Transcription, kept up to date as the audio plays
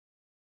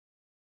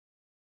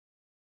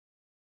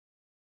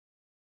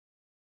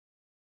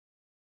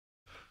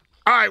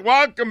All right,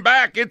 welcome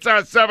back. It's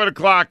our 7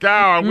 o'clock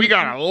hour. We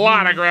got a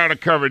lot of ground to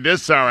cover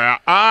this hour.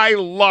 I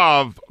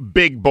love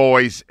big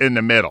boys in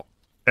the middle.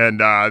 And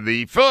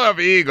the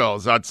Philadelphia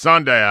Eagles on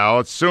Sunday,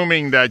 Al,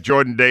 assuming that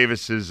Jordan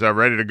Davis is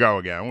ready to go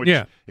again, which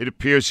it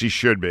appears he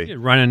should be. Yeah,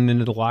 running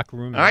into the locker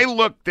room. I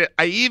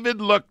even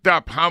looked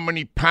up how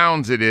many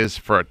pounds it is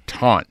for a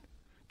ton.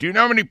 Do you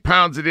know how many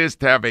pounds it is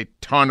to have a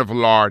ton of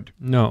lard?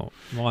 No.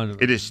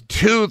 It is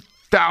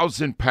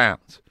 2,000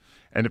 pounds.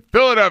 And the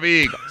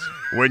Philadelphia Eagles,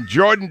 when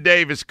Jordan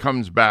Davis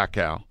comes back,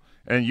 Al,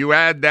 and you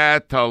add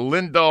that to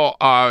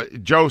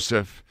Linval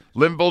Joseph,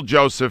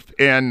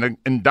 and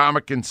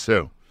Ndamukong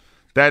Suh,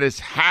 that is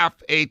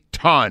half a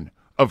ton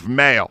of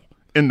mail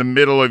in the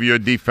middle of your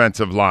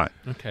defensive line.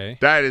 Okay.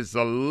 That is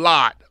a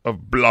lot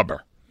of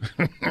blubber.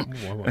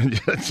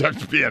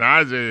 Just being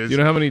honest, do you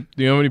know how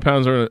many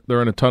pounds are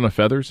there in a ton of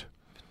feathers?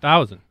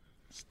 1,000.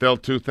 Still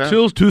 2,000.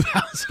 Still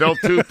 2,000. Still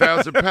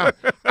 2,000 pounds.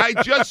 I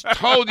just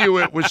told you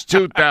it was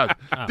 2,000.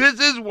 This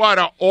is what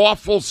an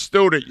awful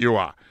student you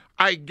are.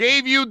 I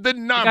gave you the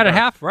number. Got it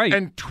half right.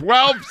 And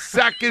 12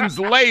 seconds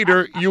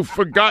later, you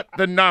forgot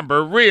the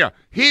number. Rhea,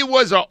 he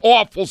was an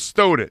awful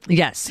student.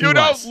 Yes, he You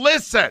was. don't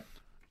listen.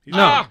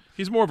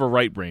 He's more of a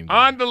right brain.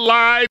 On the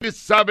line is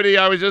somebody,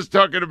 I was just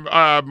talking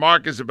to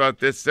Marcus about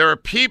this. There are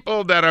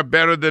people that are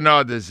better than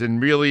others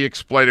in really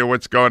explaining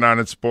what's going on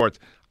in sports.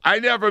 I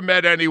never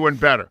met anyone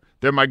better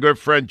than my good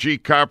friend G.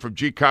 Cobb from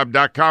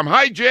gcobb.com.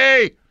 Hi,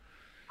 G.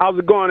 How's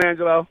it going,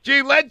 Angelo?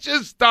 Gee, let's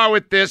just start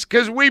with this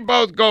because we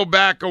both go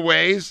back a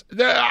ways.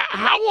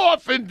 How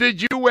often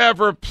did you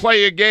ever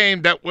play a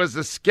game that was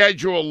a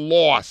scheduled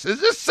loss?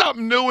 Is this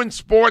something new in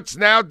sports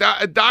now?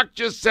 Doc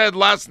just said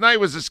last night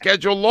was a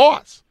scheduled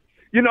loss.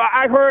 You know,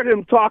 I heard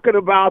him talking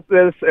about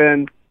this,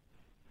 and,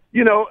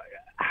 you know,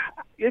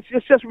 it's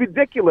just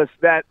ridiculous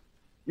that,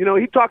 you know,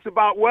 he talks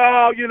about,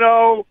 well, you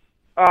know,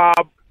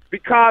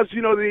 because,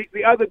 you know,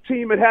 the other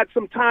team had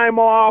some time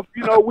off,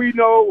 you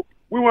know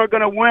we weren't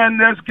going to win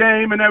this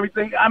game and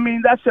everything. I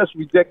mean, that's just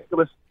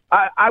ridiculous.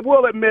 I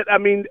will admit, I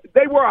mean,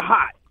 they were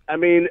hot. I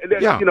mean,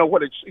 you know,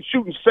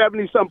 shooting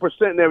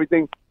 70-some% and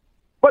everything.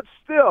 But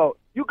still,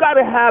 you got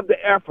to have the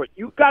effort.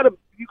 You got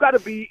to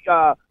be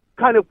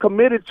kind of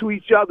committed to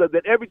each other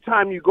that every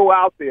time you go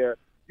out there,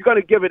 you're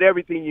going to give it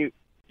everything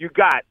you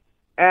got.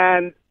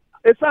 And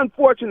it's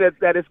unfortunate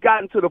that it's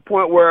gotten to the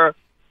point where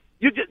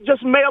you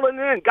just mailing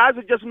in. Guys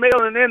are just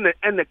mailing in,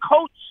 and the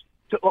coach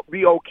to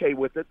be okay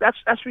with it.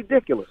 That's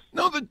ridiculous.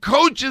 No, the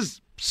coach's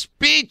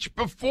speech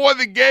before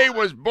the game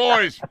was,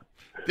 boys,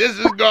 this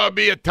is going to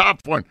be a tough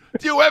one.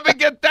 Do you ever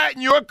get that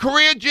in your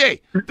career,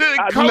 Jay?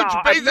 The coach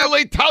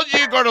basically tells you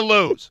you're going to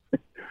lose.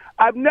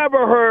 I've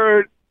never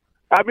heard.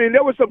 I mean,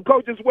 there were some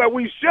coaches where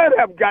we should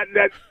have gotten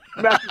that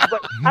message,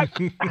 but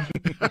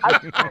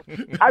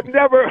I've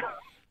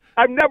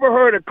never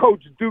heard a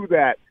coach do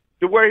that,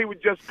 to where he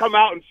would just come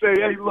out and say,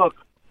 hey, look,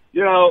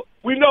 you know,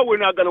 we know we're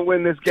not going to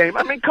win this game.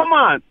 I mean, come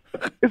on.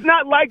 It's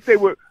not like they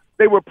were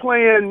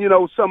playing, you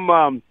know, some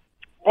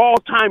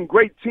all-time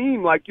great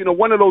team, like, you know,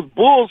 one of those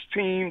Bulls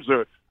teams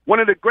or one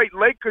of the great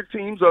Laker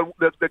teams or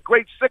the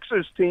great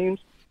Sixers teams.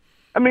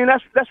 I mean,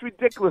 that's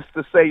ridiculous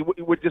to say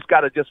we just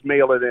got to just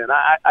mail it in.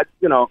 I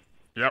you know,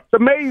 Yep.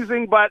 It's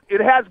amazing, but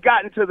it has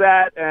gotten to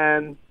that,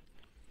 and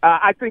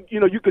I think, you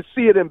know, you could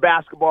see it in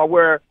basketball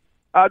where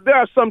there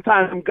are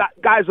sometimes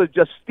guys are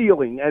just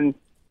stealing, and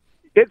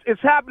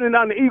it's happening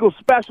on the Eagles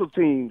special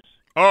teams.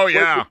 Oh,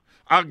 yeah.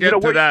 I'll get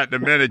to that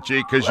in a minute,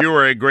 G, because you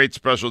were a great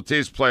special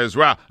teams player as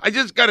well. I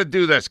just got to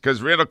do this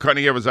because Randall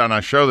Cunningham was on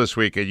our show this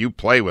week, and you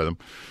play with him.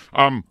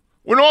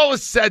 When all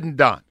is said and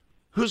done,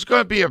 who's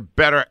going to be a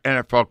better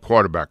NFL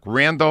quarterback,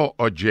 Randall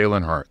or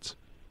Jalen Hurts?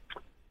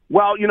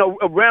 Well, you know,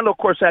 Randall, of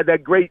course, had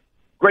that great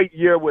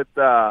year with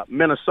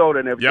Minnesota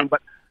and everything. Yep.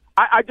 But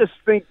I just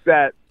think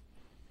that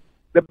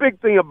the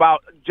big thing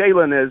about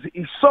Jalen is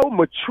he's so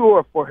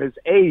mature for his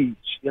age.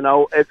 You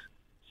know, it's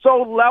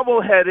so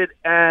level-headed,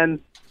 and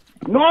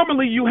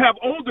normally you have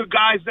older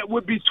guys that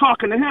would be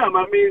talking to him.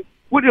 I mean,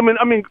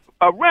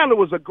 Randall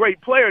was a great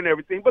player and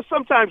everything, but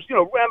sometimes, you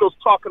know, Randall's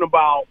talking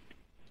about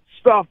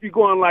stuff. You're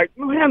going like,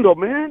 Randall,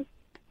 man,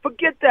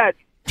 forget that.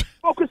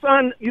 Focus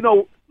on, you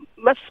know,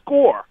 let's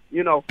score.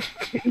 You know,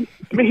 I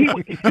mean, he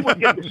would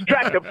get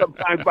distracted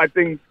sometimes by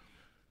things,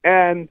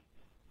 and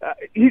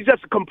he's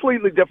just a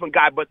completely different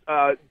guy. But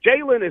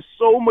Jalen is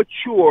so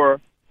mature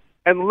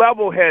and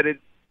level-headed.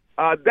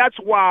 That's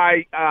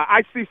why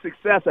I see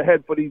success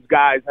ahead for these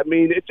guys. I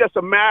mean, it's just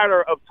a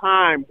matter of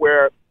time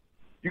where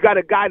you got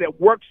a guy that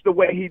works the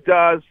way he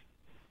does.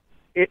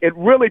 It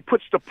really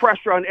puts the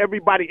pressure on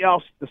everybody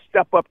else to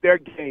step up their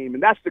game,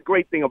 and that's the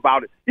great thing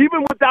about it.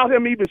 Even without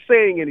him even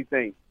saying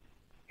anything,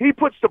 he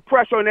puts the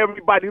pressure on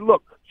everybody.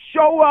 Look,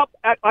 show up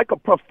like a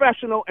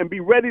professional and be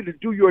ready to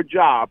do your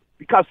job,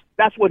 because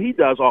that's what he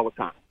does all the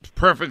time.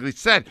 Perfectly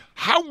said.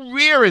 How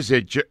rare is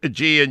it,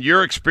 G, in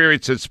your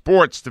experience in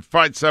sports, to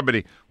find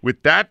somebody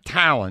with that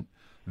talent,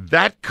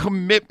 that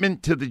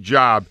commitment to the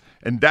job,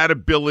 and that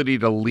ability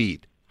to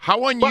lead?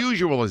 How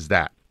unusual is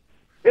that?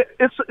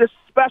 It's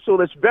special.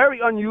 It's very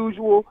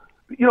unusual.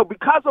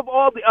 because of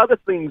all the other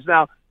things.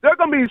 Now, there are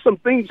going to be some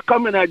things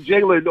coming at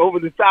Jalen over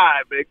the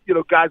time.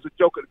 Guys are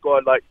joking,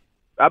 going like,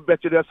 I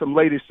bet you there's some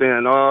ladies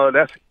saying, "Oh,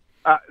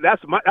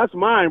 that's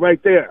mine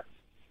right there."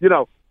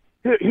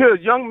 Here's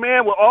a young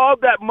man with all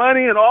that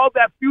money and all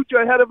that future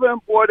ahead of him.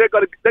 Boy,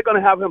 they're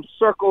gonna have him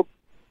circled.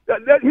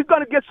 He's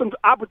gonna get some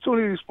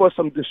opportunities for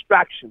some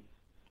distraction.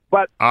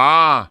 But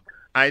I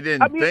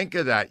didn't think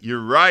of that. You're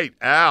right,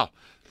 Al.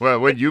 Well,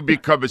 when you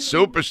become a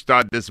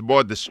superstar, there's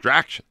more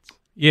distractions.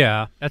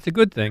 Yeah, that's a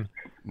good thing.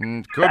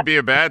 Could be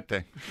a bad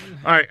thing.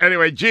 All right.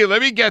 Anyway, G,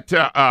 let me get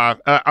to.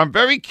 I'm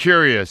very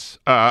curious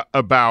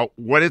about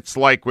what it's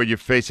like when you're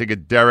facing a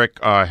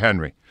Derrick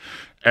Henry,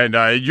 and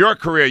in your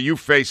career, you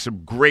faced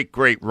some great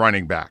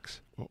running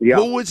backs. Yeah.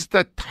 Who was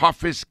the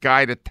toughest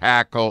guy to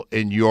tackle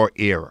in your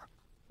era?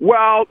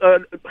 Well,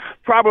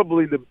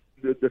 probably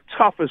the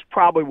toughest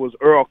probably was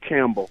Earl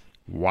Campbell.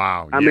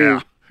 Wow. I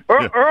mean,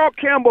 Earl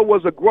Campbell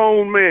was a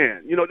grown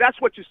man. That's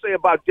what you say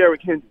about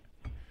Derrick Henry.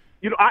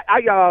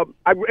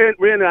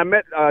 I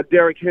met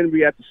Derrick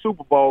Henry at the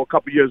Super Bowl a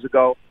couple years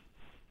ago,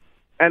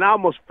 and I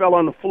almost fell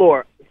on the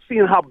floor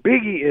seeing how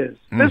big he is.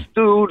 This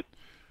dude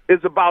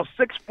is about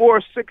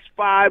 6'4",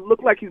 6'5",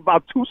 look like he's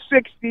about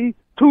 260,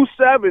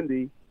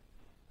 270,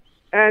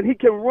 and he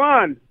can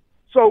run.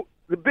 So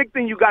the big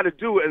thing you got to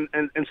do,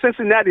 and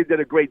Cincinnati did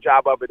a great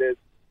job of it, is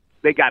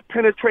they got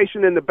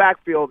penetration in the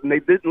backfield, and they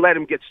didn't let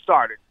him get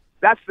started.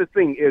 That's the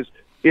thing, is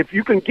if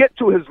you can get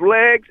to his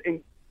legs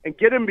and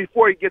get him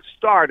before he gets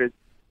started,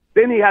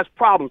 then he has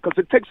problems, because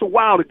it takes a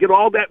while to get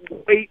all that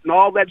weight and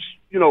all that,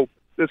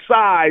 the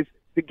size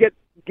to get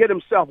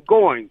himself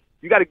going.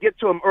 You got to get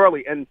to him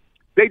early. And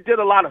they did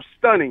a lot of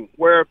stunning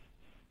where,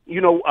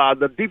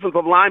 the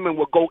defensive linemen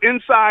will go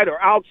inside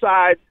or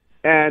outside,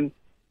 and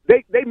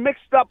they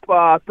mixed up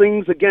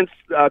things against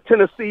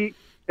Tennessee,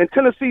 and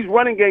Tennessee's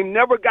running game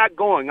never got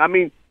going. I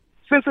mean,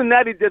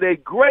 Cincinnati did a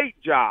great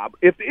job.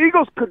 If the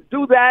Eagles could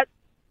do that,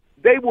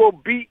 they will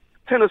beat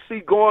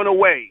Tennessee going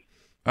away.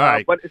 All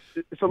right. But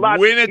it's a lot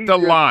Win at the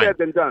line. said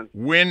than done.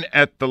 Win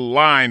at the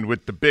line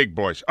with the big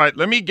boys. All right,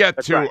 let me get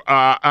That's to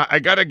right. I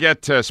got to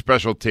get to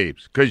special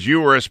teams, because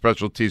you were a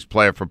special teams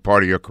player for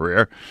part of your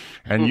career,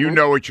 and you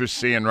know what you're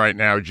seeing right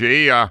now,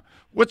 G.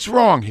 What's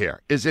wrong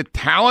here? Is it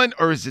talent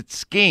or is it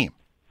scheme?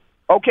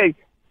 Okay,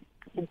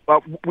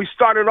 we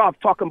started off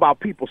talking about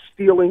people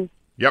stealing.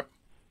 Yep.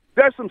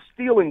 There's some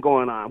stealing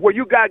going on where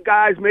you got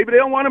guys, maybe they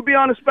don't want to be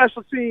on the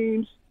special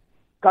teams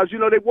because,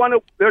 they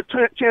want their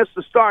chance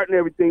to start and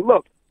everything.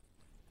 Look,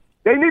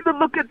 they need to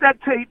look at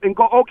that tape and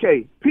go,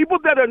 okay, people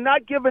that are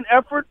not giving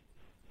effort,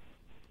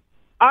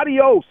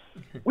 adios.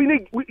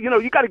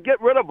 You got to get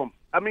rid of them.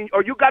 I mean,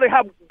 or you got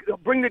to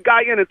bring the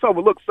guy in and tell him,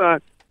 look,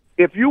 son,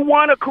 if you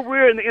want a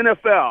career in the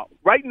NFL,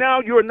 right now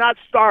you're not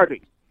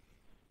starting.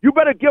 You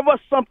better give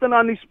us something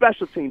on these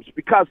special teams,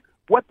 because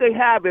what they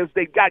have is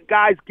they got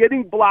guys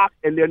getting blocked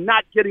and they're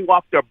not getting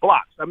off their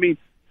blocks. I mean,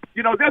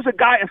 there's a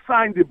guy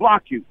assigned to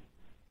block you.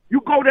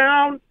 You go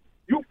down,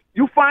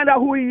 you find out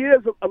who he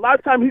is. A lot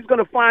of times he's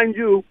going to find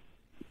you.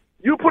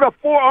 You put a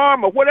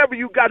forearm or whatever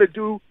you got to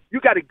do. You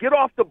got to get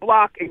off the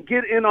block and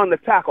get in on the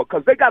tackle,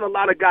 because they got a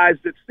lot of guys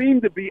that seem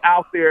to be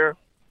out there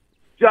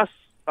just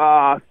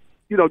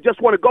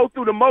want to go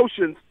through the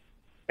motions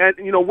and,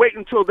 wait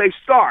until they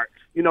start.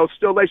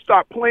 Still they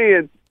start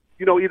playing,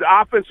 either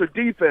offense or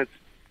defense,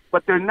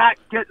 but they're not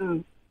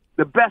getting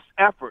the best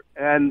effort.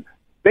 And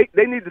they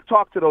need to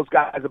talk to those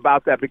guys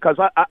about that, because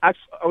I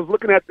was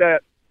looking at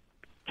that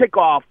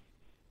kickoff,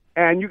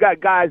 and you got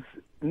guys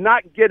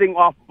not getting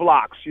off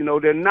blocks.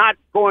 They're not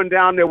going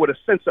down there with a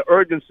sense of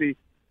urgency,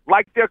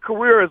 like their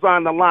career is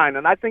on the line.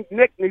 And I think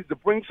Nick needs to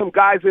bring some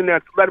guys in there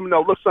to let them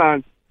know, look,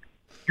 son,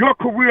 your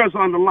career is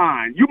on the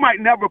line. You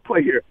might never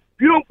play here.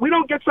 If we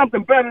don't get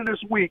something better this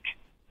week,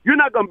 you're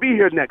not going to be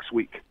here next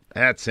week.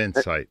 That's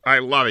insight. I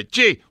love it.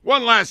 Gee,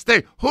 one last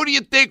thing. Who do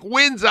you think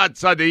wins on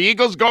Sunday?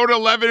 Eagles go to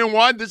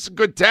 11-1. This is a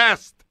good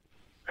test.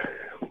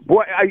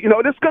 Boy,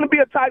 this is going to be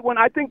a tight one.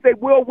 I think they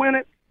will win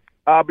it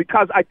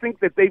because I think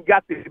that they've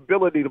got the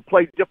ability to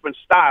play different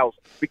styles,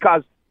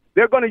 because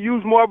they're going to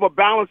use more of a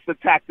balanced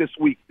attack this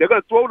week. They're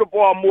going to throw the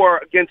ball more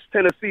against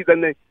Tennessee than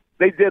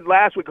they did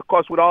last week, of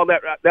course, with all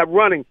that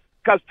running,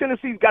 because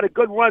Tennessee's got a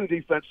good run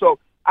defense. So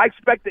I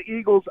expect the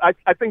Eagles,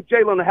 I think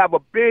Jalen will have a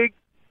big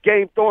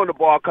game throwing the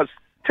ball, because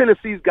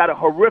Tennessee's got a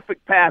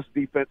horrific pass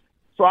defense.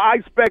 So I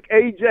expect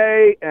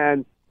A.J.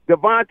 and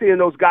Devontae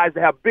and those guys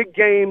to have big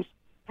games,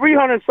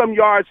 300-some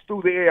yards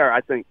through the air,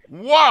 I think.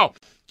 Whoa.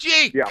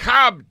 G. Yeah.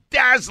 Cobb,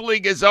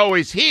 dazzling as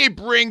always. He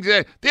brings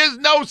it. There's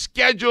no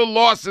scheduled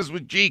losses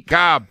with G.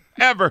 Cobb,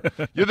 ever.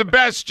 You're the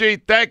best, G.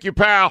 Thank you,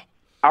 pal.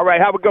 All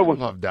right, have a good one.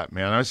 Love that,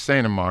 man. I was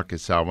saying to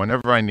Marcus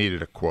whenever I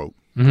needed a quote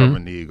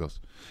covering the Eagles,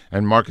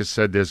 and Marcus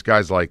said there's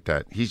guys like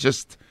that.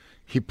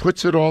 He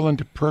puts it all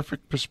into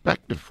perfect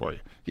perspective for you.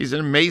 He's an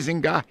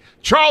amazing guy.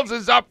 Charles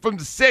is up from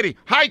the city.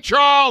 Hi,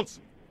 Charles.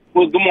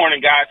 Well, good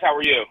morning, guys. How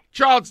are you?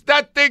 Charles,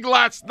 that thing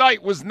last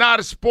night was not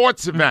a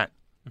sports event.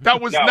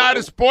 That was not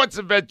a sports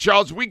event,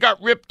 Charles. We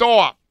got ripped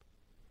off.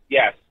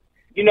 Yes.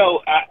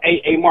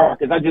 Hey,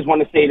 Marcus, I just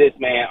want to say this,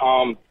 man.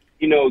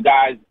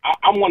 guys,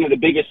 I'm one of the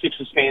biggest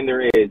Sixers fan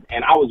there is,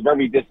 and I was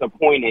very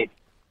disappointed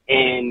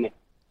in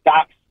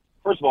Doc's,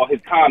 first of all, his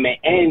comment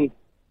and,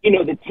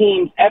 the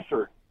team's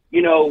effort.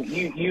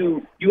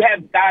 You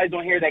have guys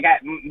on here that got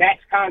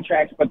max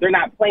contracts, but they're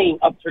not playing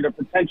up to their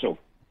potential,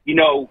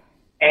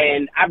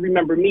 And I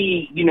remember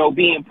me,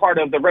 being part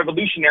of the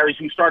Revolutionaries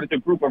who started the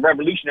group of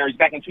Revolutionaries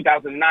back in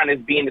 2009 as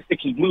being the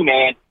Sixers Blue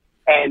Man.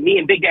 And me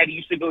and Big Daddy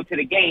used to go to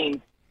the games,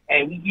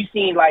 and you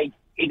seen like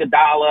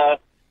Iguodala,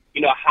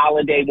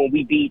 Holiday when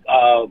we beat,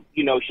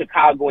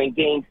 Chicago in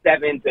Game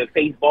 7 to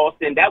face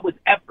Boston. That was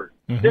effort.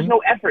 Mm-hmm. There's no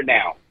effort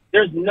now.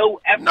 There's no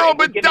effort. No,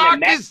 but Doc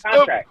is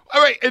all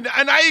right, and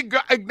I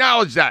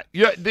acknowledge that.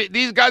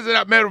 These guys are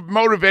not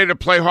motivated to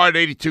play hard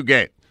 82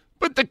 games.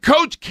 But the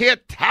coach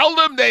can't tell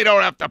them they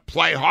don't have to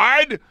play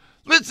hard.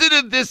 Listen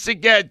to this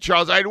again,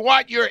 Charles. I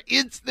want your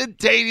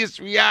instantaneous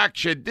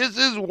reaction. This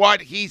is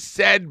what he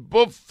said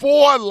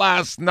before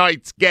last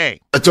night's game.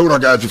 I told our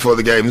guys before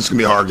the game, this is going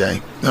to be a hard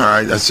game. All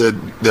right. I said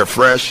they're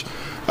fresh.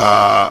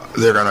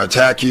 They're going to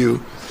attack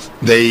you.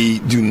 They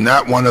do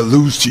not want to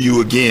lose to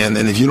you again.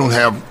 And if you don't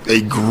have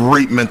a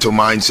great mental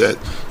mindset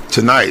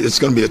tonight, it's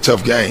going to be a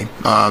tough game.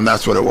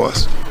 That's what it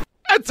was.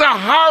 That's a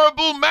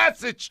horrible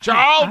message,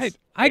 Charles.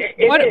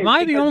 Am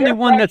I the only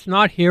one that's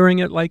not hearing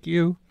it like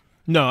you?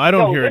 No, I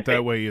don't hear it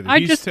that way either.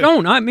 I just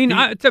don't. I mean,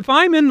 if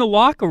I'm in the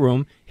locker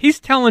room, he's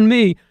telling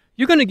me,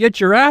 you're going to get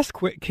your ass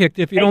kicked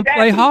if you don't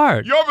play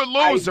hard. You're a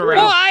loser. You're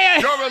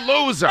a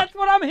loser. That's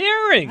what I'm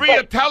hearing.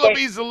 Rhea, tell him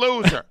he's a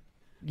loser.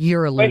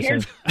 You're a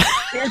loser.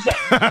 Here's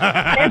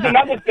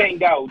another thing,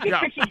 though. The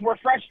Sixers were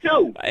fresh,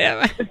 too.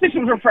 The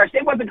Sixers were fresh.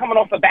 They wasn't coming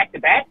off a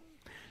back-to-back.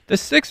 The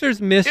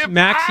Sixers miss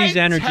Maxi's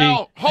energy.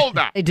 Hold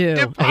on. They do.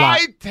 If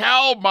I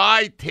tell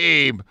my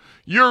team,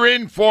 you're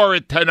in for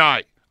it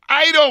tonight,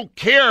 I don't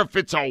care if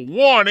it's a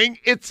warning.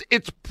 It's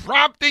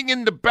prompting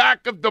in the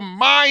back of the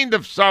mind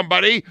of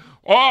somebody.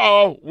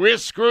 Uh-oh, we're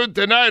screwed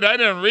tonight. I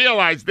didn't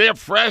realize they're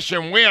fresh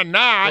and we're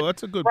not. Well,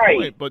 that's a good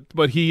point.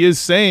 But he is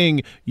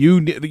saying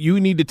you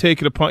need to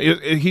take it upon.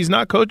 He's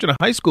not coaching a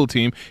high school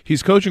team.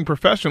 He's coaching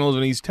professionals,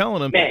 and he's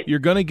telling them you're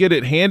going to get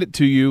it handed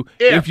to you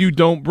if you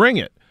don't bring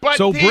it. But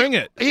bring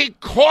it. He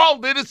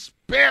called it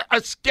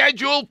a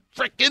scheduled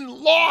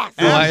freaking loss.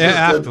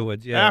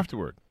 Afterwards.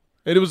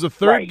 And it was the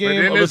third game.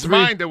 But in his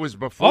mind, it was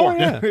before. Oh,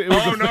 yeah. It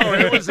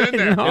was in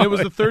there. And it was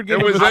the third game.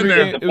 It was in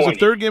there. It was the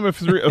third game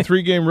of a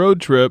three-game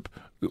road trip.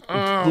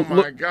 Oh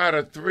my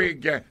God! Three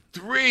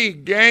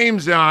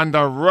games on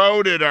the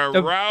road in a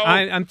row.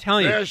 I'm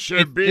telling you, there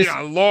should be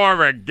a law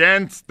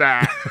against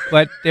that.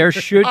 But there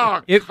should.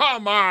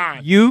 Come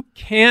on! You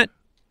can't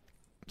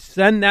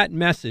send that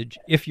message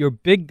if your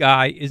big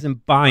guy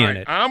isn't buying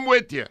it. I'm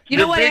with you. You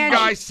know what, big Angie?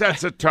 guy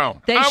sets a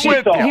tone. I'm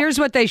with you. Here's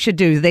what they should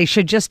do. They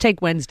should just take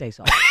Wednesdays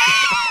off.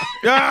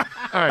 All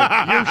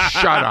right, you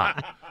shut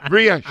up.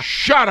 Rhea,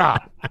 shut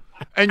up.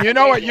 And you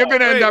know what? You're going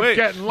to end up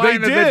getting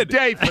line of the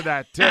day for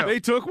that, too. They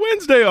took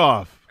Wednesday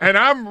off. And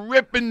I'm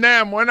ripping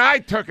them when I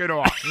took it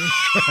off.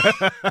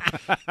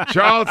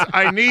 Charles,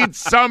 I need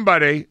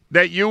somebody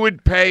that you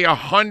would pay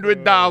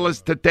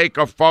 $100 to take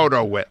a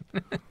photo with.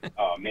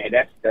 Oh, man,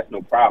 that's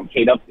no problem.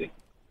 Kate Upton.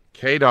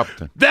 Kate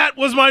Upton. That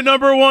was my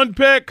number one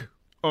pick.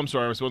 Oh, I'm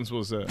sorry. I wasn't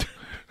supposed to say that.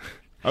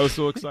 I was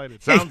so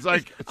excited. Sounds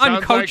like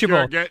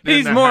uncoachable. Like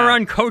he's more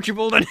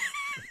uncoachable than...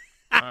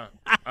 All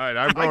right,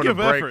 I'm going to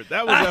break. Effort.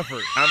 That was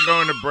effort. I'm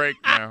going to break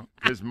now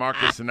because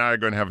Marcus and I are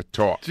going to have a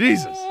talk.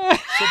 Jesus.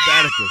 So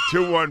bad at this.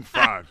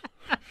 215.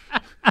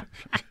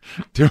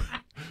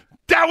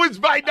 That was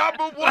my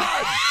number one.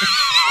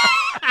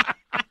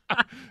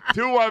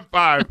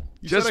 215.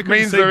 Just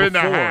means they're in the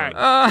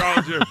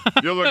hat.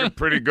 You're looking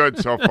pretty good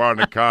so far in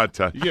the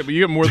contest. You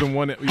get more than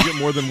one. You get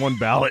more than one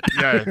ballot.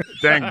 Yeah,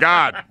 thank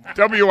God.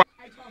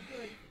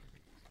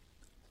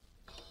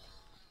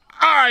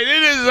 All right,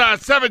 it is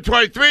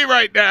 7:23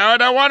 right now,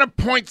 and I want to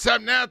point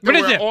something out that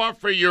we're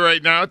offering you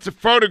right now. It's a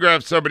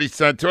photograph somebody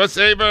sent to us.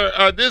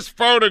 Ava, this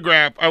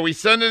photograph, are we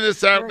sending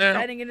this out now? We're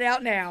sending it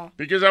out now.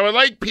 Because I would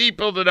like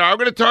people to know. I'm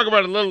going to talk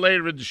about it a little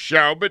later in the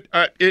show, but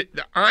I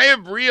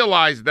have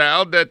realized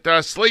now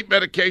that sleep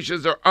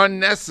medications are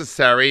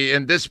unnecessary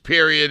in this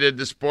period in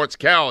the sports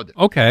calendar.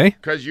 Okay.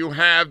 Because you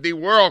have the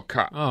World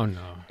Cup. Oh,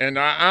 no. And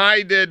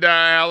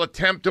I'll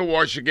attempt to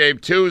watch a game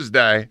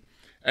Tuesday.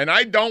 And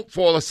I don't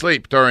fall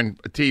asleep during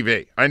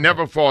TV. I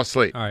never fall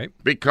asleep. All right.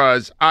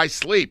 Because I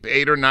sleep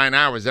 8 or 9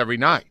 hours every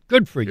night.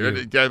 Good for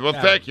you. Well,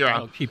 thank you.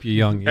 I'll keep you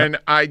young. Yep. And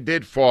I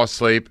did fall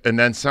asleep, and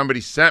then somebody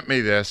sent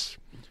me this,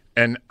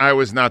 and I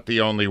was not the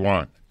only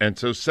one. And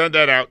so send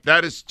that out.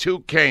 That is 2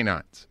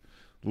 canines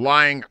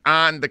lying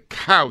on the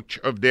couch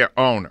of their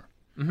owner.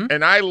 Mm-hmm.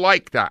 And I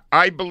like that.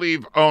 I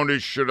believe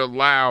owners should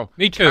allow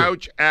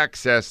couch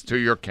access to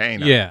your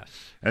canine. Yes.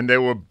 And they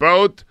were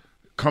both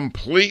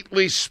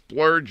completely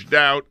splurged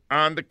out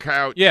on the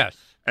couch. Yes.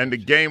 And the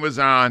game was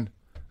on,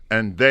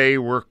 and they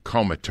were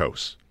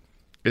comatose.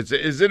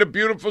 Is it a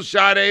beautiful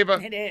shot, Ava?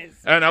 It is.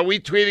 And are we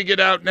tweeting it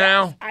out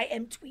now? Yes, I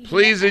am tweeting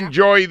Please it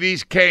enjoy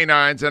these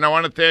canines, and I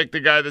want to thank the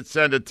guy that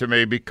sent it to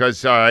me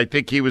because I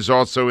think he was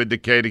also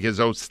indicating his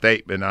own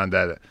statement on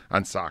that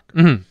on soccer.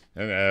 Mm-hmm.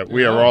 And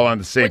we are all on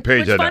the same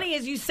page. What's funny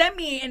is you sent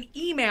me an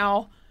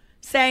email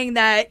saying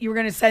that you were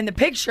going to send the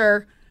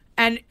picture,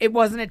 and it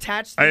wasn't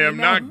attached to I the am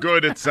email. not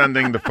good at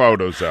sending the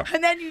photos out.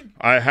 And then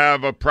I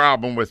have a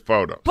problem with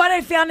photos. But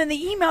I found in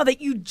the email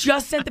that you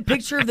just sent the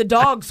picture of the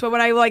dog. So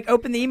when I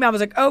opened the email, I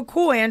was like, "Oh,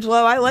 cool,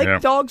 Angelo. I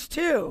like dogs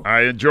too."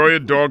 I enjoy a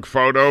dog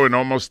photo in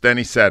almost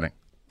any setting.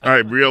 I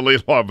really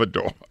love a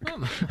dog.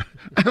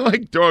 I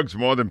like dogs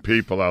more than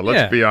people are,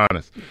 let's be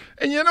honest.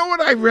 And you know what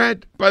I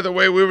read? By the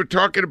way, we were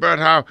talking about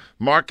how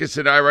Marcus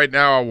and I right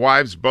now, our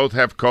wives both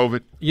have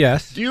COVID.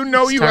 Yes. Do you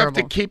know It's you terrible.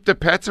 have to keep the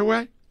pets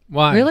away?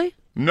 Why? Really?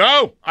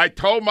 No. I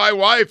told my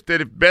wife that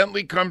if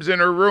Bentley comes in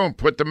her room,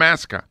 put the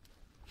mask on.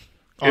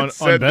 On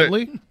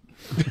Bentley?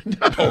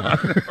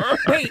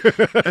 Wait,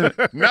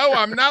 No,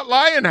 I'm not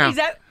lying now.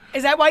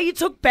 is that why you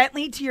took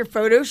Bentley to your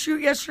photo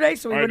shoot yesterday?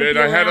 So we I wouldn't did.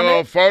 be I had a around little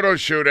it? photo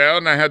shoot out,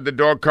 and I had the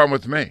dog come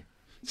with me.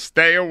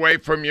 Stay away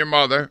from your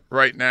mother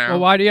right now.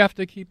 Well, why do you have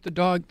to keep the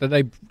dog? Do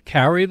they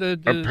carry the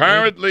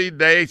Apparently,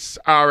 they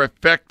are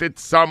affected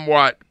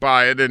somewhat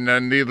by it, and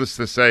then needless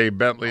to say,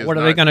 Bentley is What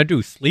are not. they going to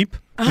do? Sleep?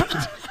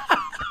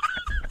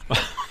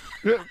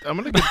 I'm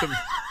going to get them.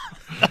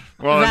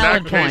 Well, in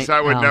that Valid case, point,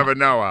 I would Al. never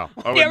know, Al.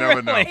 I would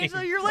never know.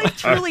 Angelo, your life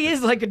truly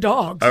is like a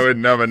dog's. I would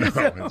never know.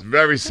 It's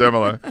very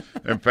similar.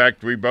 In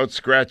fact, we both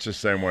scratch the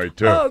same way,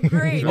 too. Oh,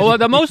 great. Well,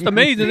 the most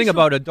amazing thing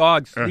about a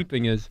dog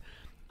sleeping is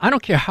I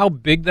don't care how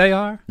big they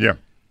are, Yeah.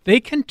 they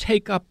can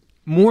take up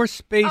more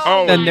space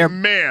Oh, than their.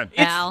 man.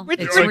 Al,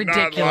 it's You're not lying.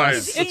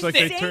 ridiculous. It's like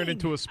they insane. turn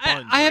into a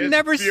sponge. I have It's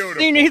never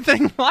beautiful. seen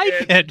anything like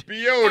It's it.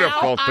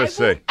 beautiful Al, to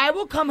see. I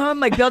will come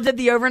home like Bill did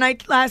the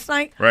overnight last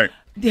night. Right.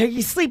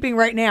 He's sleeping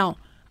right now.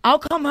 I'll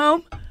come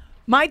home.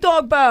 My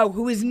dog Bo,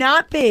 who is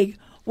not big,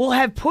 will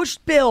have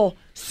pushed Bill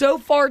so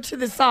far to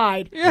the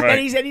side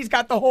Right. that he's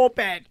got the whole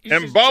bed. He's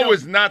And just Bo chilling.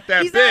 is not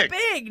that he's big. Not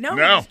big. No,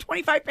 No. he's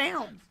 25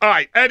 pounds. All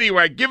right.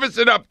 Anyway, give us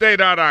an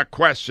update on our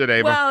question,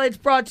 Ava. Well, it's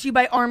brought to you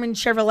by Armin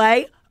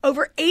Chevrolet.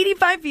 Over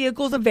 85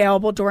 vehicles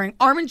available during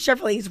Armin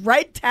Chevrolet's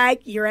Red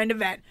Tag year-end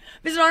event.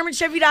 Visit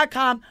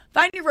ArminChevy.com.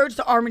 Find your roads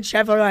to Armin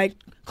Chevrolet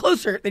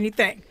closer than you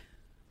think.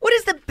 What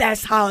is the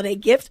best holiday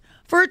gift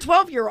for a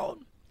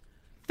 12-year-old?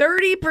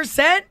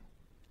 30%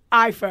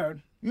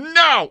 iPhone.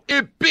 No,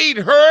 it beat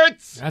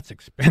Hertz. That's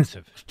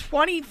expensive.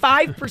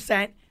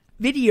 25%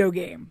 video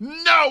game.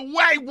 No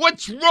way.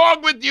 What's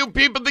wrong with you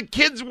people? The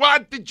kids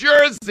want the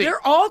jersey.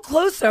 They're all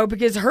close, though,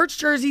 because Hertz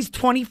jersey's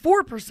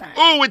 24%.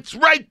 Oh, it's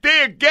right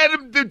there. Get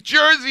him the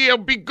jersey. It'll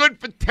be good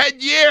for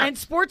 10 years. And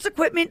sports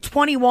equipment,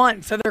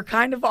 21. So they're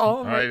kind of all...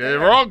 All right,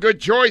 they're all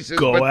good choices.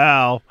 Go but,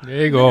 Al.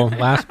 There you go.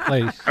 Last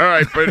place. all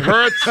right, but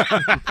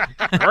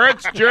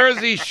Hertz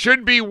jersey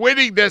should be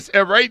winning this.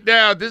 And right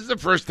now, this is the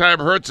first time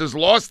Hertz has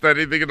lost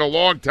anything in a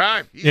long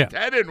time. He's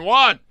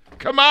 10-1.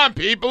 Come on,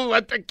 people,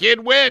 let the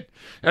kid win.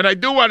 And I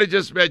do want to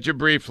just mention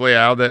briefly,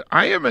 Al, that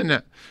I am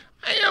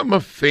a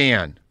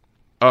fan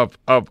of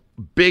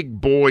big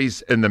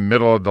boys in the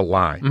middle of the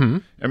line. Mm-hmm.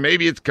 And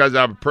maybe it's because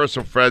I'm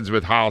personal friends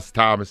with Hollis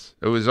Thomas,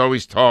 who has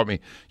always taught me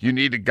you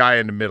need a guy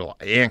in the middle,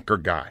 an anchor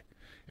guy.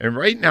 And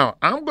right now,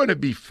 I'm going to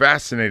be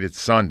fascinated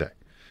Sunday,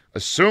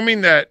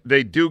 assuming that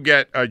they do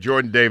get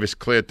Jordan Davis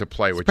cleared to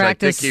play, which I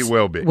think he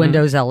will be.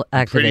 Windows Pretty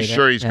activated.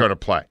 sure he's Yeah. going to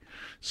play.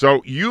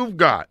 So you've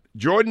got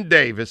Jordan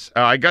Davis.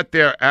 I got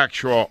their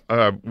actual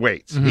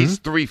weights. He's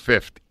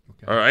 350.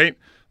 All right.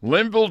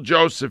 Linville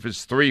Joseph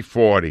is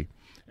 340.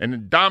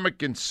 And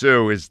Ndamukong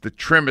Suh is the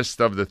trimmest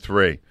of the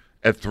three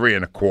at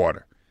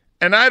 3.25.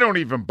 And I don't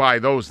even buy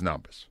those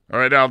numbers. All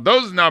right. Now,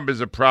 those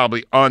numbers are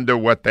probably under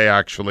what they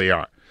actually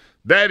are.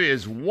 That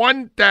is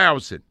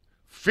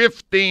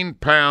 1,015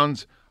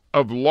 pounds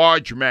of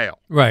large male,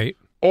 Right.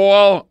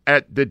 all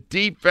at the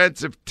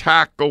defensive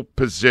tackle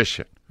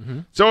position.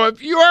 So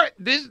if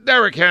this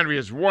Derrick Henry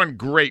is one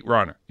great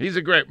runner. He's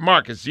a great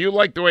Marcus. Do you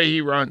like the way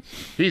he runs?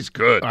 He's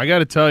good. I got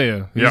to tell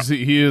you,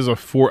 he is a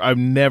four. I've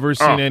never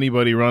seen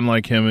anybody run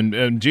like him.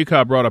 And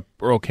G-Cobb brought up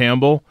Earl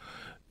Campbell.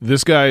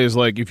 This guy is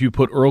like if you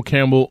put Earl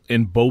Campbell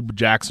in Bo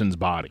Jackson's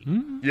body.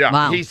 Yeah,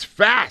 Wow. he's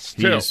fast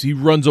too. He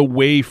runs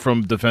away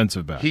from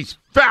defensive backs. He's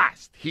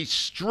fast. He's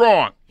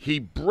strong. He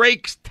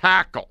breaks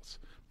tackles.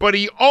 But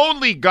he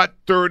only got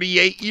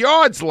 38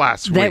 yards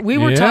last week. That we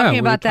were Yeah, talking we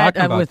were about that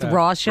talking about with that.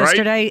 Ross Right?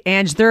 yesterday.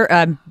 And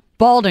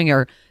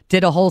Baldinger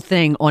did a whole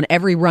thing on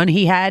every run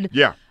he had.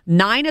 Yeah.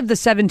 9 of the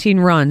 17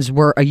 runs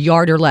were a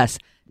yard or less.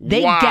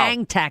 They Wow.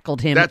 gang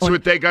tackled him. That's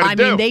what they gotta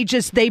do. I mean,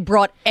 they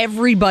brought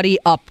everybody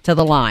up to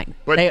the line.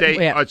 But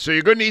so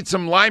you're going to need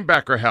some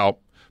linebacker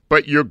help,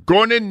 but you're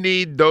going to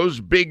need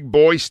those big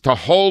boys to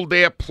hold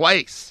their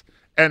place.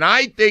 And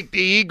I think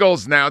the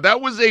Eagles now,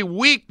 that was a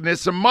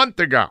weakness a month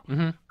ago.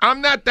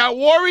 I'm not that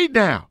worried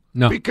now.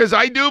 No. Because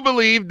I do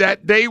believe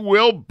that they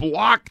will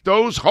block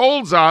those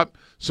holes up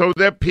so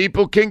that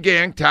people can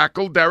gang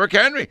tackle Derrick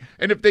Henry.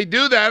 And if they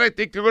do that, I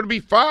think they're going to be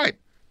fine.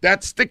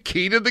 That's the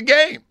key to the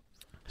game.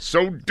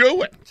 So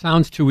do it.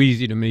 Sounds too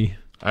easy to me.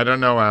 I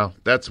don't know, Al.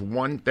 That's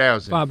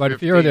 1,000. But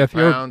if you're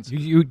pounds.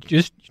 you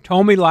just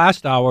told me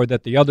last hour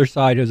that the other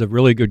side has a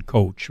really good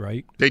coach,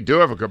 right? They do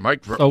have a good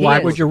Mike. So why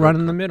would you run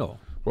in the middle?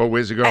 Well,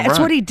 where's he going to run? That's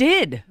what he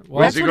did.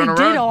 Where's That's he what he gonna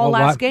did run? all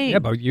last game. Yeah,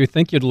 but you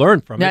think you'd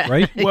learn from it,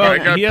 right? Well, I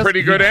got he has-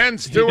 pretty good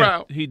ends, too,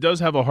 Al. He does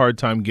have a hard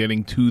time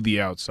getting to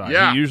the outside.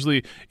 Yeah. He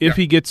usually, if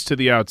he gets to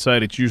the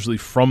outside, it's usually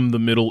from the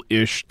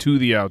middle-ish to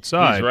the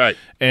outside. He's right.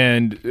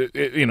 And,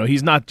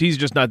 he's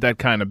just not that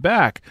kind of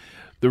back.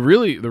 The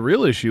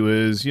real issue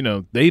is,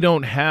 they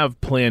don't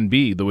have plan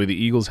B the way the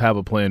Eagles have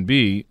a plan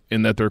B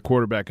in that their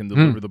quarterback can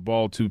deliver the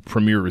ball to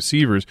premier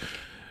receivers,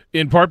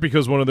 in part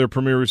because one of their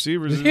premier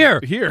receivers is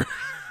here.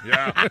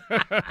 Yeah.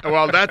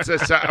 Well,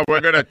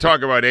 we're going to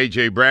talk about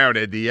A.J. Brown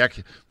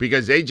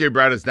because A.J.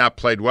 Brown has not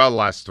played well the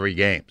last 3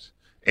 games.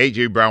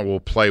 A.J. Brown will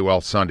play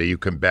well Sunday. You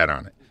can bet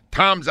on it.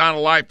 Tom's on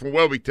the line from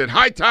Wilmington.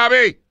 Hi,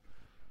 Tommy.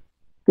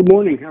 Good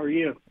morning. How are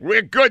you?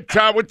 We're good,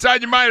 Tom. What's on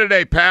your mind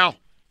today, pal?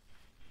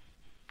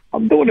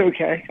 I'm doing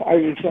okay. I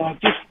was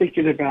just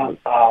thinking about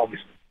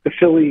the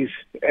Phillies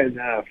and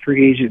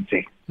free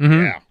agency.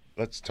 Mm-hmm. Yeah,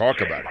 let's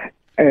talk about it.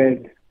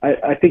 And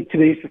I think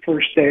today's the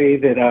first day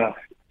that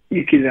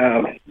you can.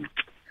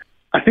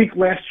 I think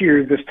last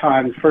year this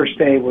time, the first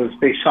day was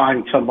they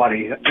signed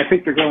somebody. I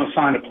think they're going to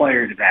sign a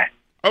player today.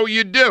 Oh,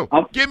 you do?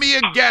 Give me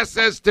a guess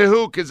as to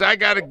who, because I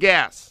got a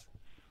guess.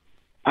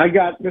 I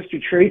got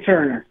Mr. Trey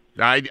Turner.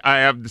 I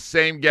have the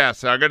same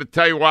guess. I got to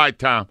tell you why,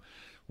 Tom.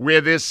 Where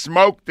there's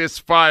smoke, there's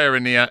fire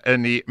in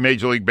the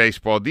Major League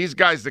Baseball. These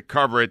guys that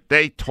cover it,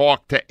 they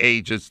talk to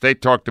agents, they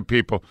talk to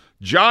people.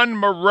 John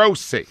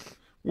Morosi,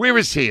 where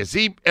is he? Is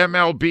he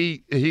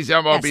MLB? He's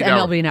MLB Yes,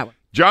 now. MLB Network.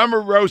 John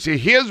Morosi,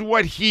 here's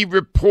what he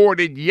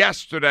reported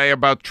yesterday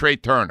about Trey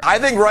Turner. I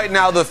think right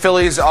now the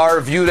Phillies are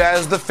viewed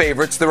as the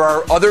favorites. There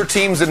are other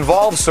teams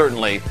involved,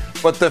 certainly,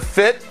 but the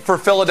fit for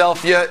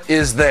Philadelphia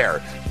is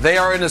there. They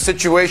are in a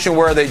situation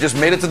where they just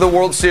made it to the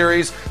World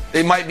Series.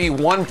 They might be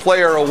one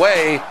player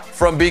away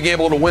from being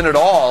able to win it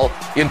all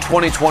in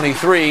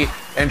 2023.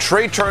 And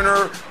Trey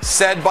Turner,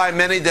 said by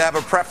many to have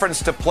a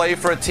preference to play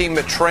for a team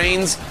that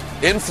trains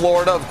in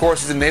Florida. Of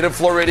course, he's a native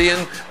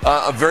Floridian,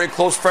 a very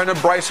close friend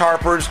of Bryce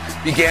Harper's,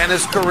 began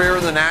his career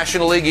in the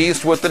National League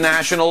East with the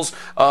Nationals,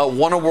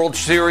 won a World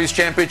Series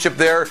championship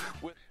there.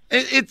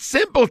 It's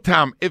simple,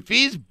 Tom. If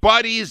he's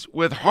buddies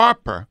with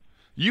Harper,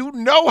 you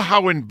know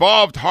how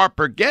involved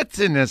Harper gets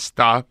in this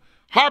stuff.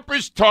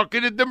 Harper's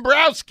talking to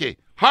Dombrowski.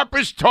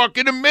 Harper's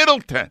talking to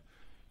Middleton.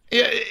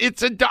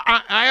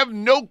 I have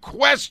no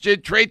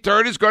question Trey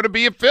Turner's going to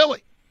be a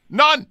Philly.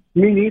 None.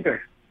 Me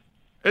neither.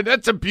 And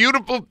that's a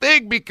beautiful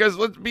thing because,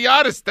 let's be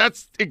honest,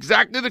 that's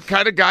exactly the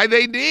kind of guy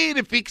they need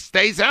if he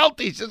stays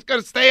healthy. He's just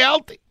going to stay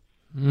healthy.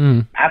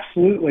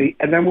 Absolutely.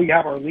 And then we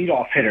have our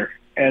leadoff hitter,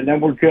 and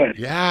then we're good.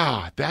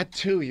 Yeah, that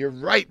too. You're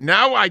right.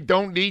 Now I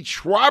don't need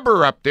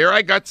Schwarber up there.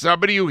 I got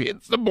somebody who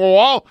hits the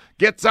ball,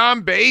 gets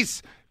on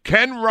base,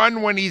 can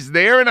run when he's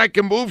there, and I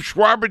can move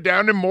Schwarber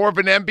down in more of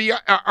an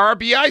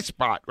RBI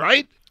spot,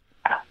 right?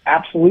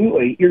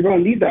 Absolutely. You're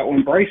going to need that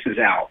when Bryce is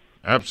out.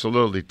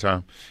 Absolutely,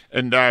 Tom.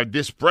 And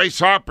this Bryce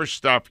Harper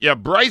stuff,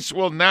 Bryce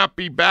will not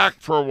be back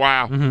for a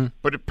while,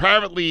 but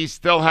apparently he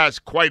still has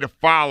quite a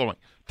following.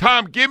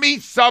 Tom, give me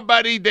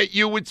somebody that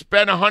you would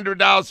spend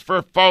 $100 for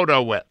a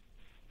photo with.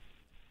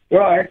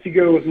 Well, I have to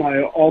go with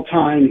my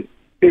all-time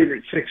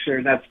favorite Sixer,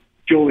 and that's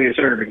Julius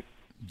Erving.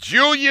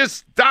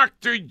 Julius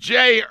Dr.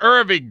 J.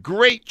 Irving,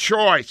 great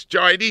choice.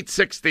 Joe, I need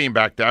 16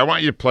 back there. I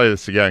want you to play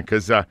this again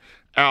because, Al,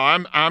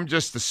 I'm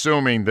just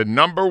assuming the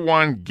number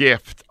one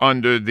gift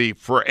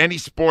for any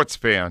sports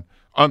fan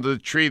under the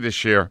tree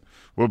this year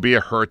will be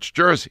a Hurts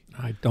jersey.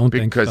 I don't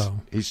think so. Because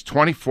he's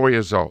 24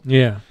 years old.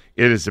 Yeah.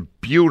 It is a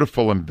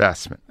beautiful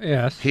investment.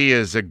 Yes. He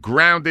is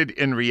grounded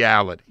in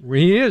reality.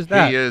 He is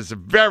that. He is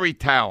very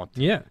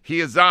talented. Yeah. He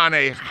is on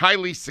a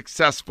highly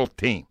successful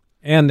team.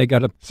 And they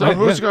got a... So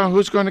who's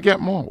going to get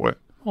more? What?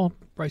 Well,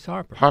 Bryce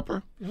Harper.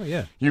 Harper? Oh,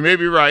 yeah. You may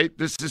be right.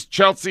 This is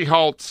Chelsea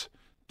Holtz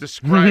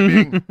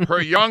describing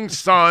her young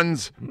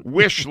son's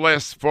wish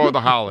list for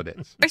the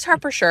holidays. Bryce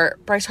Harper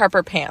shirt, Bryce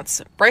Harper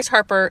pants, Bryce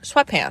Harper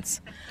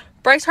sweatpants,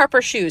 Bryce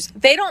Harper shoes.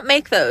 They don't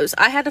make those.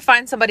 I had to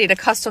find somebody to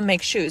custom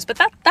make shoes, but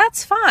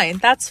that's fine.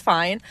 That's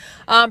fine.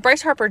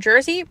 Bryce Harper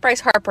jersey,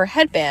 Bryce Harper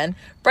headband,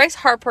 Bryce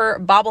Harper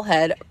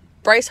bobblehead,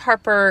 Bryce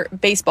Harper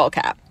baseball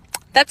cap.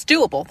 That's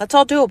doable. That's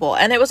all doable.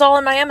 And it was all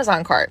in my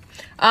Amazon cart.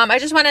 I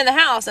just went in the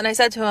house and I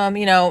said to him,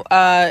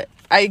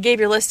 I gave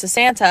your list to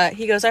Santa.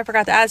 He goes, I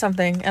forgot to add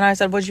something. And I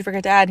said, what did you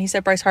forget to add? And he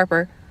said, Bryce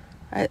Harper.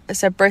 I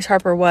said, Bryce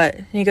Harper what?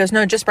 And he goes,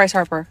 no, just Bryce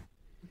Harper.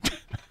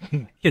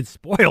 Kid's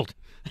spoiled.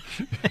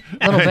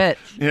 A little bit.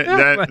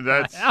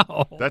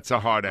 That's a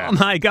hard ass. Oh,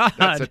 my God.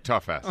 That's a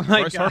tough ass. Oh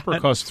Bryce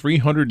Harper costs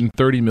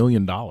 $330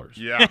 million.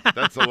 Yeah,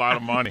 that's a lot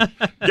of money.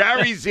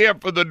 Gary's here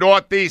for the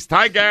Northeast.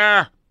 Hi,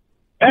 Gary.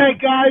 Hey,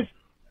 guys.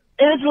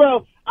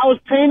 Angelo, I was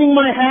painting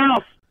my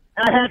house,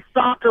 and I had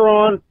soccer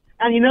on,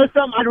 and you know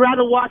something? I'd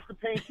rather watch the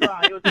paint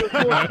dry. It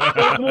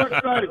was more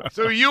exciting.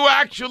 So you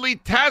actually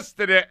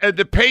tested it, and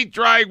the paint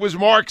drying was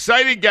more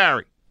exciting,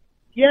 Gary?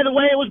 Yeah, the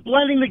way it was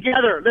blending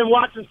together than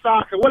watching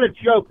soccer. What a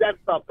joke that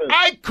stuff is.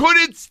 I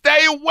couldn't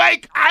stay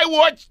awake. I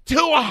watched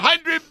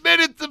 200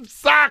 minutes of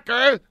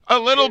soccer, a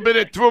little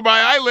bit through my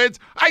eyelids.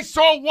 I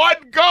saw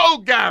one goal,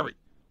 Gary.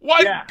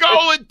 One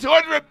goal in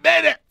 200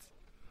 minutes.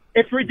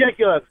 It's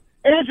ridiculous.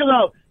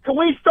 Angelo, can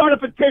we start a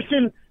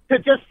petition to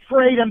just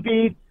trade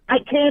Embiid? I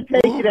can't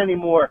take it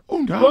anymore.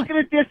 Looking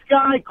at this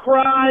guy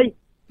cry.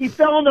 He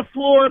fell on the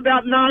floor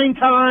about 9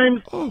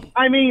 times.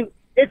 I mean,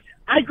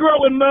 I grew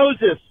up with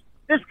Moses.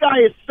 This guy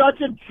is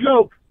such a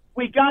joke.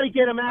 We got to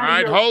get him out of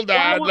here. All right, hold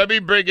on. Let me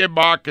bring in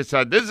Marcus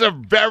on. This is a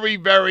very,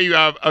 very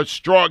a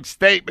strong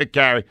statement,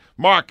 Gary.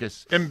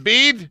 Marcus,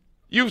 Embiid,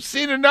 you've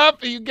seen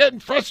enough? Are you getting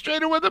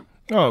frustrated with him?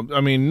 Oh,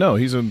 I mean, no.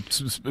 He's a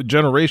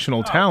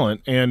generational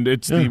talent, and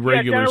it's the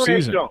regular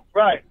season.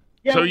 Right.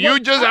 Yeah, so you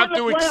just have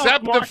to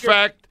accept the Marcus.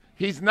 fact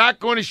he's not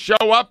going to show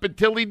up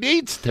until he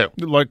needs to.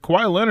 Like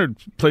Kawhi Leonard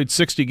played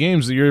 60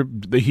 games the year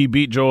that he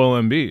beat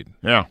Joel Embiid.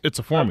 Yeah. It's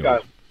a formula.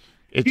 Okay.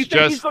 Do you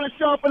think he's going to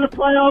show up in the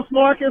playoffs,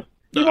 Marcus?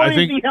 He won't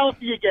even be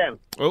healthy again.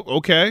 Oh,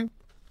 okay.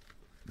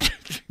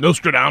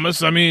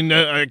 Nostradamus. I mean,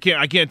 I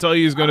can't tell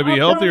you he's going to be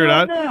healthy or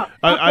not.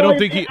 I don't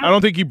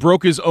think he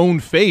broke his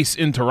own face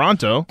in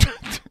Toronto.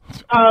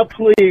 Oh,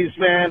 please,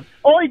 man.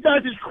 All he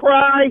does is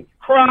cry,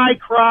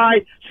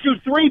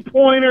 shoot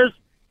 3-pointers.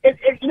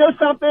 You know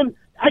something?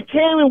 I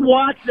can't even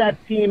watch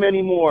that team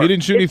anymore. He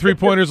didn't shoot any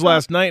 3-pointers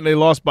last night, and they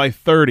lost by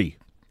 30.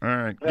 All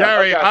right.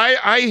 Gary,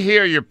 I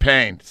hear your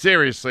pain.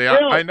 Seriously,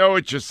 I know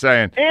what you're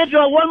saying.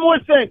 Angelo, one more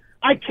thing.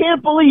 I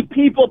can't believe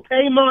people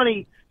pay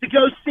money to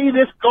go see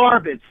this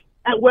garbage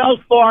at Wells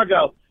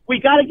Fargo.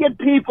 We got to get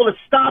people to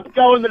stop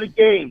going to the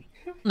games.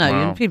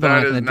 No, people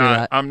aren't going to do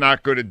that. I'm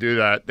not going to do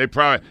that. They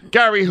probably.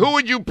 Gary, who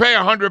would you pay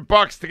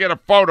 $100 to get a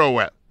photo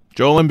with?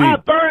 Joel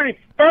Embiid. Bernie.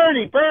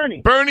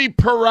 Bernie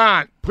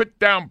Perrant. Put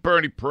down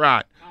Bernie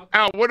Perrant.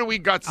 Al, what do we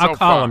got so far? I'll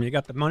call him. You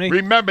got the money?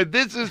 Remember,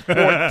 this is for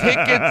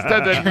tickets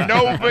to the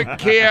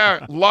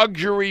NovaCare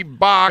luxury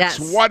box,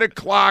 Yes. 1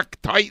 o'clock,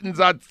 Titans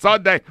on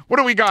Sunday. What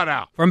do we got,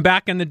 Al? From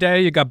back in the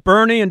day, you got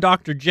Bernie and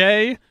Dr.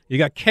 J. You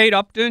got Kate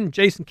Upton,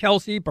 Jason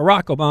Kelsey,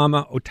 Barack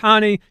Obama,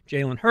 Ohtani,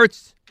 Jalen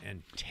Hurts,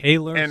 and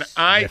Taylor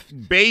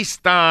Swift.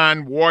 Based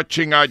on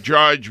watching our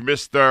judge,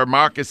 Mr.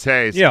 Marcus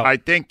Hayes, I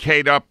think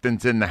Kate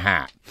Upton's in the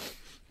hat.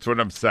 That's what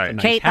I'm saying.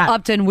 Kate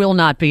Upton will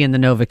not be in the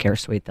NovaCare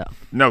suite, though.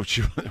 No,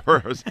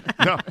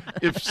 no.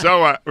 If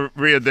so,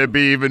 Rhea, there'd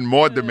be even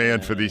more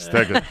demand for these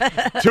tickets.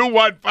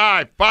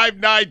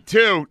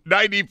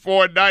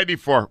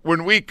 215-592-9494.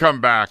 When we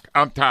come back,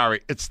 I'm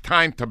Tari. It's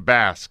time to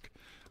bask.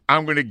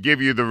 I'm going to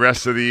give you the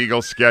rest of the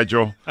Eagles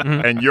schedule,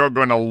 and you're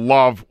going to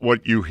love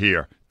what you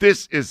hear.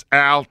 This is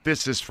Al.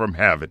 This is from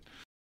heaven.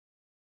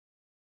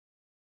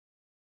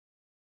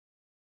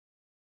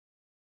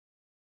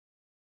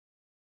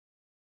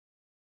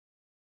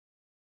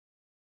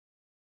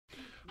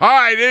 All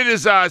right, it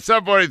is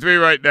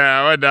 7:43 right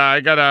now, and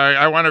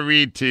I want to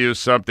read to you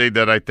something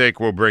that I think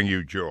will bring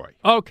you joy.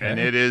 Okay.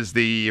 And it is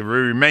the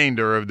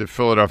remainder of the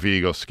Philadelphia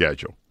Eagles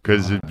schedule,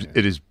 because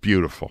it is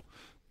beautiful.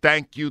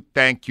 Thank you,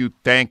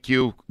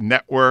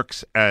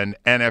 networks and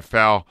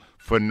NFL,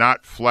 for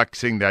not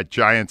flexing that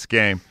Giants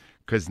game,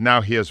 because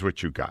now here's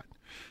what you got.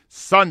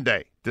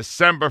 Sunday,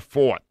 December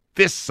 4th,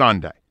 this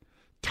Sunday,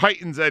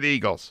 Titans at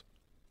Eagles,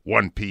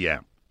 1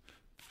 p.m.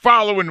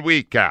 Following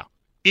week out,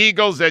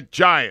 Eagles at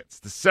Giants,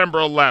 December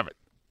 11th,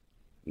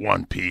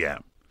 1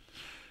 p.m.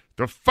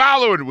 The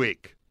following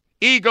week,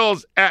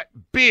 Eagles at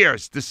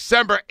Bears,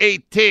 December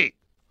 18th,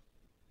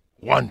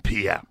 1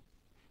 p.m.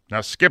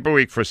 Now skip a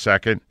week for a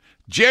second.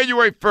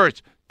 January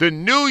 1st, the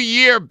new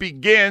year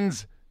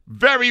begins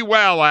very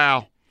well,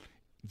 Al.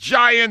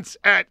 Saints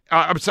at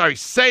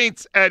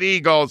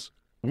Eagles,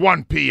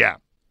 1 p.m.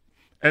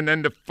 And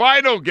then the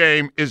final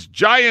game is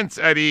Giants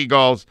at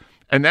Eagles,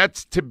 and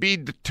that's to be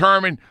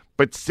determined.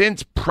 But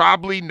since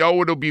probably no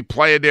one will be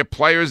playing their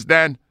players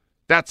then,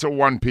 that's a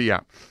 1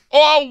 p.m.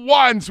 All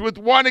ones with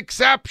one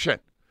exception.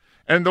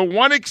 And the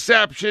one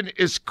exception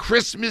is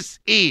Christmas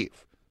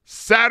Eve,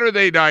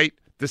 Saturday night,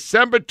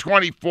 December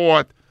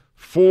 24th,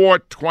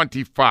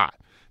 4:25.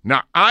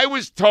 Now, I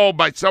was told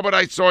by someone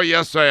I saw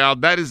yesterday, Al,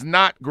 that is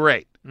not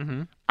great.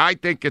 Mm-hmm. I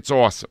think it's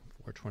awesome.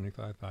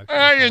 4:25.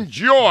 I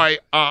enjoy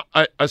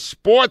a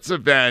sports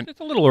event.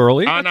 It's a little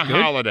early. On That's a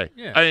good. holiday.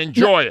 Yeah. I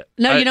enjoy it.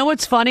 No, you know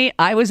what's funny?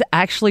 I was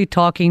actually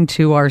talking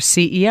to our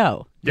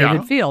CEO,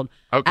 David Field,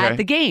 at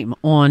the game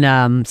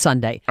on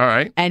Sunday. All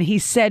right. And he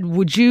said,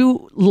 would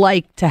you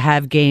like to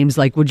have games,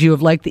 like would you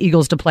have liked the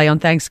Eagles to play on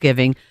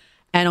Thanksgiving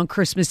and on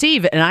Christmas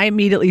Eve? And I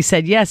immediately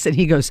said yes. And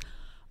he goes,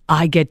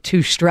 I get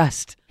too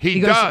stressed. He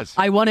goes, does.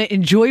 I want to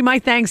enjoy my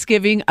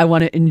Thanksgiving. I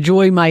want to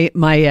enjoy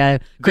my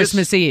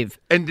Christmas Eve.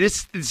 And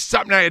this is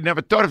something I had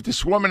never thought of.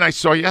 This woman I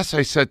saw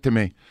yesterday said to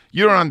me,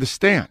 you don't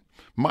understand.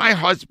 My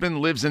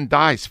husband lives and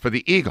dies for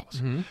the Eagles.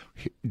 Mm-hmm.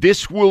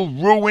 This will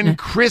ruin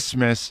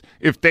Christmas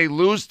if they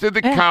lose to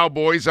the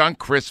Cowboys on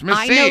Christmas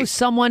Eve. I know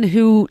someone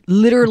who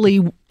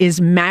literally is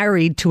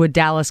married to a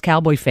Dallas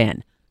Cowboy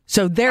fan.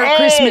 So their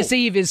Christmas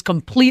Eve is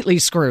completely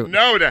screwed.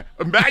 No,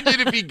 imagine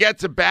if he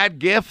gets a bad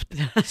gift.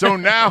 So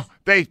now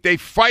they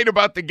fight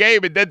about the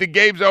game, and then the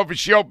game's over.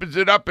 She opens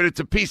it up, and it's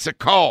a piece of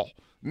coal.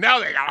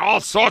 Now they got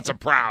all sorts of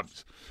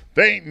problems.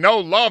 They ain't no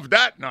love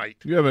that night.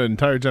 You have an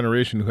entire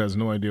generation who has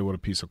no idea what a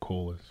piece of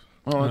coal is.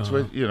 Well, that's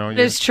what,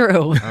 It's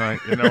true. All right,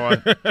 you know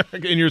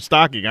what? In your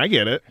stocking, I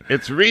get it.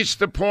 It's reached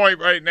the point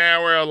right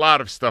now where a lot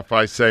of stuff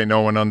I say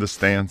no one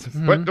understands.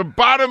 But the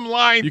bottom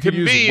line You to can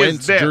use me Wentz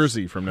is this.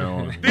 jersey from now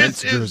on. This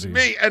Wentz is jersey.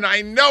 me, and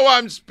I know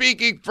I'm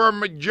speaking for a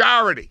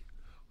majority.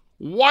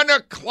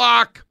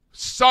 1:00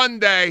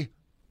 Sunday,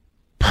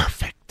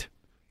 perfect.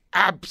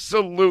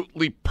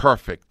 Absolutely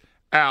perfect.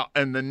 Al,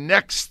 and the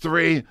next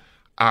three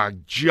are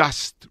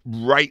just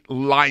right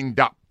lined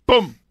up.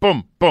 Boom,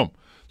 boom, boom.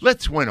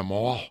 Let's win them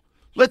all.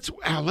 Let's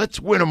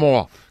win them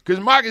all.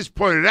 Because Marcus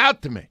pointed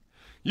out to me,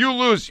 you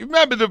lose. You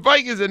remember the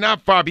Vikings are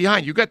not far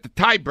behind. You got the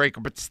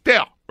tiebreaker, but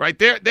still, right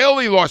there, they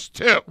only lost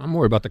 2. I'm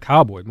worried about the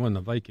Cowboys more than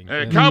the Vikings.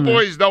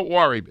 Cowboys don't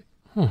worry me.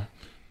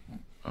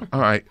 All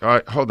right,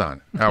 hold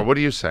on. Now, what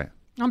are you saying?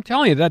 I'm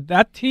telling you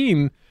that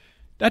team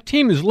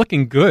is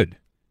looking good.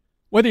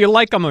 Whether you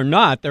like them or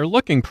not, they're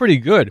looking pretty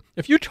good.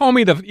 If you told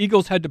me the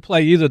Eagles had to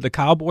play either the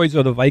Cowboys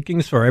or the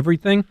Vikings for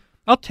everything,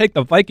 I'll take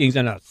the Vikings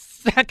in a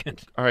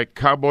second. All right,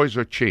 Cowboys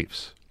or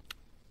Chiefs?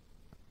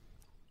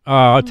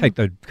 I'll take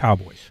the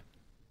Cowboys.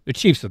 The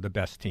Chiefs are the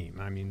best team.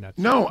 I mean, that's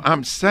No,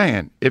 I'm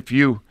saying if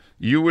you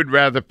would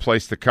rather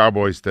place the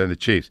Cowboys than the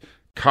Chiefs.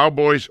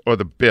 Cowboys or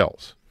the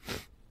Bills?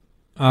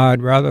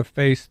 I'd rather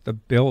face the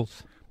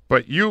Bills.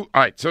 But all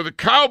right, so the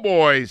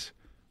Cowboys,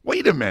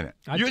 wait a minute.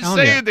 You're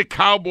saying the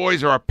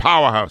Cowboys are a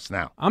powerhouse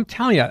now. I'm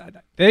telling you,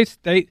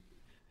 they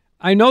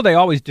I know they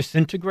always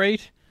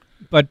disintegrate,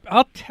 but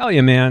I'll tell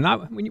you, man,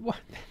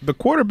 the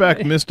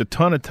quarterback missed a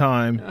ton of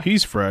time.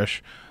 He's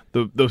fresh.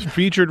 The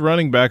featured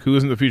running back, who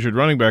isn't the featured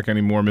running back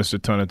anymore, missed a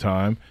ton of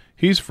time.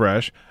 He's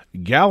fresh.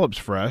 Gallup's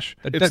fresh.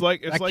 It's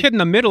like kid in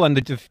the middle and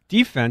the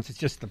defense is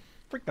just the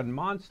freaking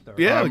monster.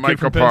 Yeah, the kid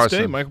from Penn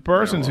State, Michael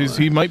Parsons.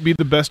 He might be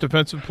the best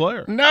defensive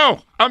player.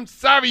 No, I'm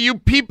sorry. You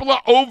people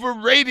are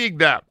overrating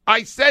them.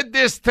 I said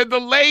this to the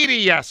lady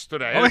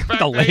yesterday. In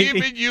fact, I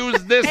even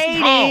used this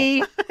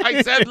tone.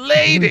 I said,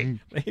 lady,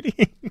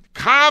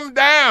 calm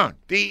down.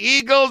 The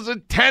Eagles are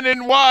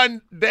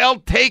 10-1. They'll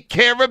take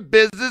care of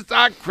business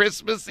on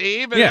Christmas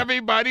Eve, and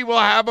everybody will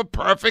have a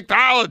perfect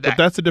holiday. But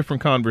that's a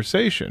different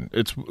conversation.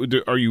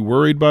 Are you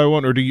worried by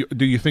one, or do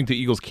you think the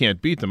Eagles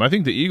can't beat them? I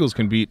think the Eagles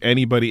can beat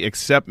anybody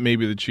except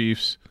maybe the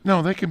Chiefs.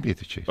 No, they can beat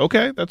the Chiefs.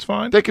 Okay, that's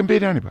fine. They can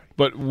beat anybody.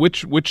 But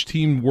which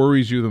team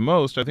worries you the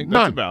most? I think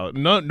that's about it.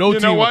 No you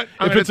team. Know what?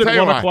 If it's at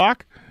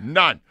 1:00?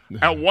 None.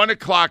 At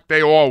 1:00,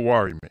 they all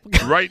worry me.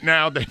 Right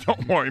now, they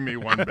don't worry me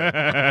one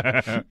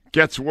bit.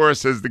 Gets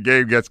worse as the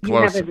game gets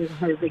closer.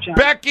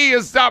 Becky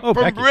is up from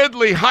Becky.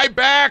 Ridley. Hi,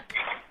 Beck.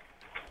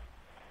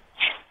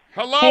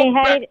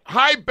 Hello,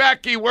 hi,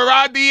 Becky. We're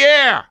on the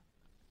air.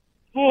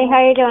 Hey,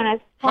 how you doing?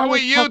 How are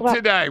you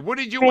today? What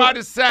did you want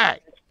to say?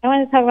 I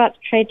want to talk about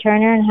Trey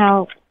Turner and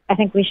how I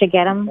think we should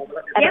get him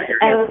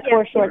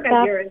for shortstop.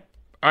 All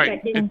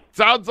right. It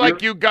sounds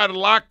like you got a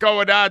lot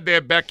going on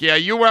there, Becky. Are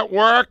you at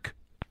work?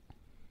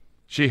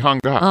 She hung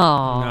up.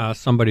 No,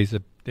 somebody's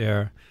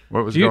there.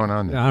 What was going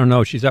on there? I don't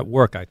know. She's at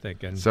work, I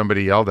think. And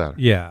somebody yelled at her.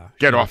 Yeah.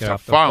 Get off the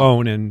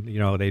phone. And,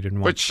 they didn't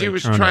want But she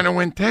was trying to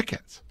win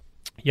tickets.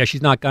 Yeah,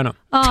 she's not going to.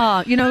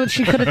 Oh,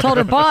 she could have told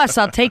her boss,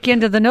 I'll take you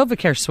into the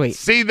NovaCare suite.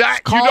 See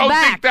that? Call you don't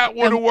back. think that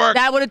would have worked?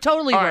 That would have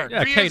totally worked.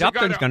 Yeah, Kate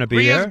Upton's going to be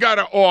Rhea's there. got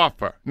an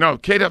offer. No,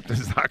 Kate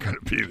Upton's not going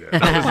to be there.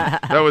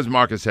 That was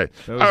Marcus Hay.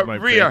 That was my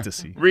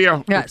fantasy.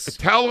 Rhea, yes.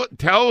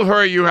 Tell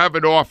her you have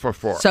an offer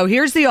for her. So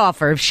here's the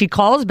offer. If she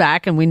calls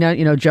back, and we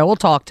know, Joe will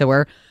talk to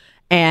her,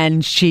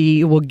 and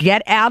she will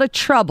get out of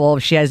trouble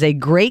if she has a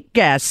great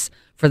guess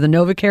for the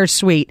NovaCare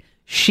suite,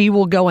 she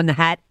will go in the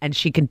hat and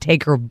she can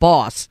take her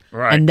boss.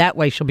 Right. And that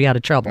way she'll be out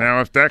of trouble.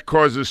 Now, if that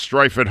causes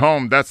strife at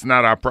home, that's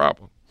not our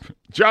problem.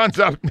 John's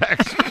up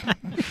next.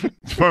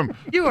 From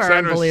You are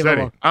Center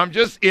unbelievable. City. I'm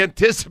just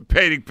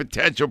anticipating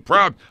potential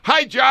problems.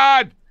 Hi,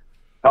 John.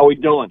 How we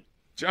doing?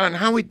 John,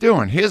 how we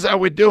doing? Here's how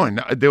we're doing.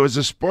 There was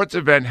a sports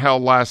event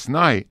held last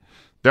night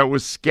that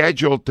was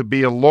scheduled to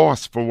be a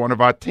loss for one of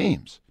our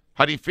teams.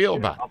 How do you feel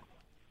about it?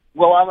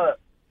 Well,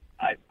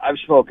 I've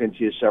spoken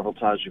to you several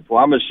times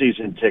before. I'm a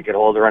season ticket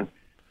holder, and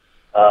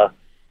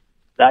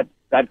that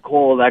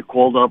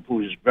called up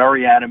who's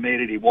very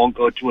animated. He won't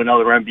go to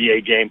another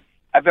NBA game.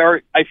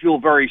 I feel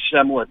very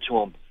similar to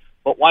him.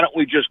 But why don't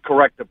we just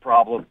correct the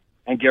problem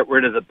and get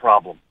rid of the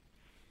problem?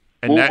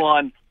 And Move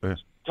on.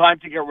 Time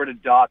to get rid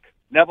of Doc.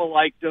 Never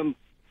liked him.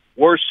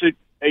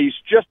 He's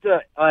just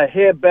a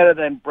hair better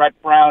than Brett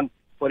Brown,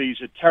 but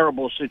he's a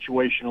terrible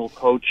situational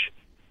coach.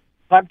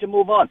 Time to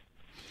move on.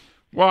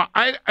 Well,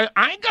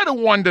 I got to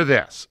wonder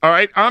this, all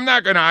right? I'm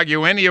not going to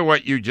argue any of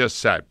what you just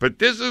said, but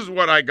this is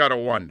what I got to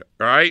wonder,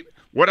 all right?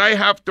 What I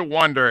have to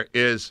wonder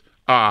is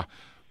how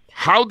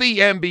the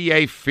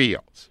NBA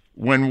feels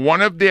when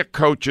one of their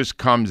coaches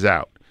comes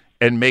out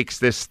and makes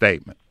this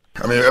statement.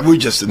 I mean, we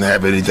just didn't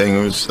have anything.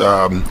 It was,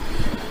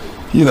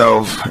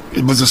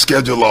 it was a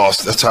schedule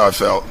loss. That's how I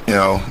felt,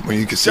 when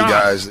you could see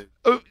guys.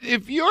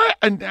 If you're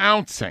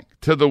announcing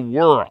to the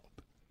world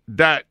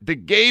that the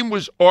game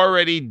was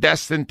already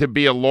destined to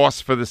be a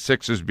loss for the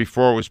Sixers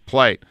before it was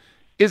played,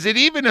 is it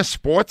even a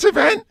sports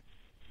event?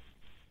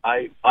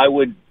 I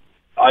would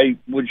I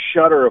would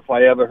shudder if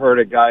I ever heard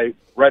a guy,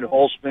 Red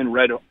Holzman,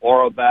 Red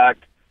Auerbach,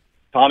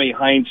 Tommy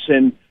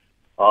Heinsohn,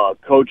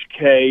 Coach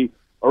K,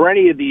 or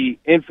any of the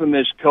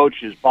infamous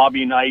coaches,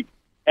 Bobby Knight,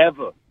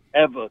 ever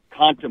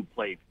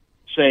contemplate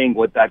saying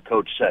what that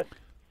coach said.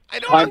 I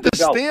don't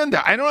understand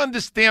that. I don't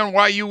understand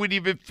why you would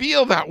even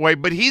feel that way,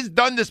 but he's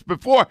done this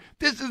before.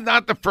 This is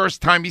not the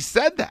first time he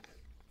said that.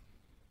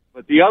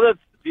 But the other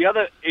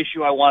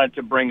issue I wanted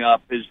to bring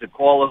up is the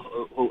caller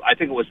who I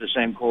think it was the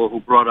same caller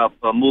who brought up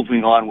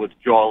moving on with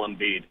Joel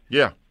Embiid.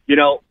 Yeah. You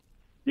know,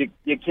 you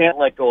can't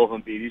let go of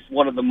Embiid. He's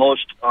one of the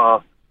most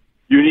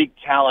unique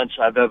talents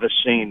I've ever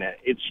seen.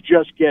 It's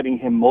just getting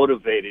him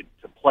motivated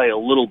to play a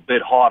little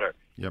bit harder.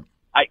 Yep.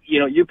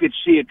 You could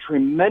see a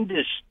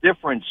tremendous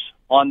difference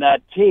on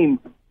that team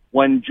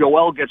when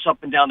Joel gets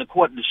up and down the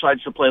court and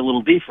decides to play a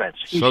little defense.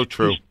 So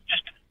true.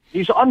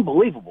 He's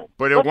unbelievable.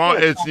 But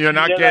you're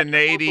not getting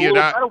 80. You're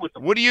not.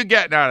 What are you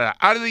getting out of that?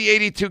 Out of the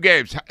 82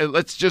 games,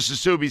 let's just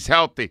assume he's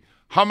healthy.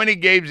 How many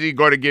games is he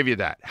going to give you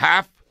that?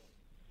 Half?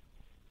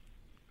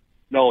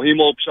 No, he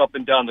mopes up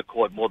and down the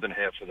court more than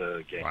half of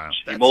the games. Wow,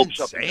 he mopes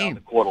up and down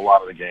the court a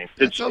lot of the games.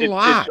 That's a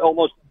lot. It's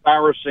almost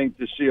embarrassing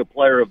to see a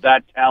player of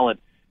that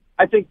talent.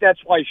 I think that's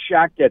why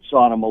Shaq gets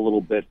on him a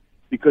little bit,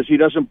 because he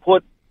doesn't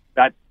put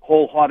that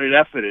wholehearted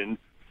effort in,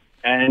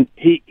 and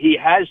he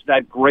has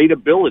that great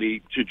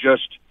ability to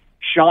just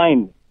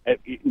shine.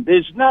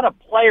 There's not a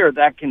player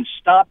that can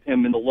stop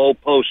him in the low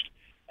post,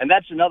 and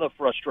that's another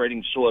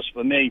frustrating source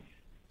for me.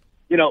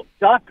 You know,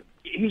 Doc,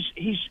 he's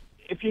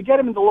if you get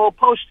him in the low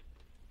post,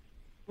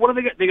 what are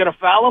they going to? They're going to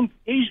foul him.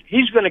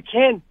 He's going to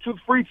can 2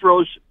 free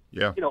throws.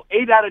 Yeah.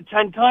 8 out of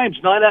 10 times,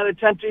 9 out of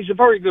 10. He's a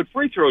very good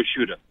free throw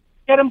shooter.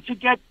 Get him to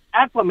get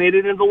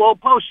acclimated in the low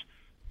post.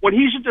 When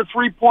he's at the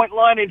 3-point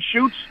line and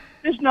shoots,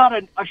 there's not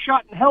a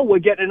shot in hell we're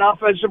getting an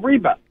offensive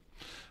rebound.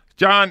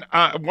 John,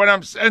 what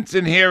I'm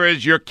sensing here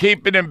is you're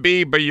keeping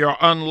Embiid, but you're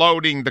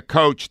unloading the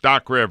coach,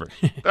 Doc Rivers.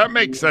 That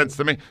makes sense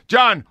to me.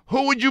 John,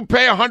 who would you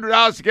pay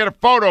 $100 to get a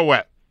photo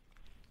with?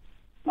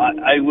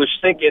 I was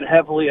thinking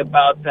heavily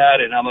about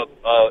that, and I'm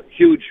a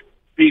huge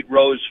Pete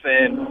Rose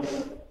fan.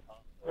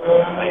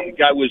 The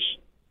guy was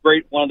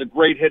great, one of the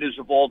great hitters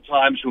of all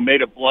times who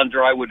made a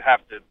blunder. I would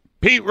have to.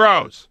 Pete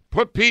Rose.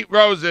 Put Pete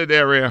Rose in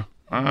there.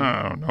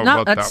 I don't know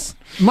about that's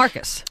that one.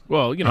 Marcus.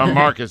 Well,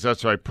 Marcus,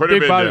 that's right. Put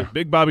him in there.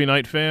 Big Bobby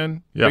Knight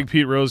fan, big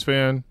Pete Rose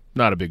fan,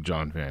 not a big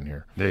John fan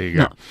here. There you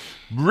go.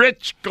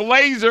 Rich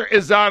Glazer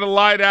is on the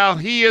line out.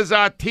 He is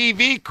our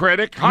TV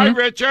critic. Hi,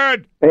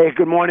 Richard. Hey,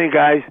 good morning,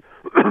 guys.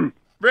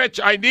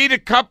 Rich, I need a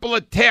couple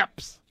of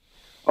tips.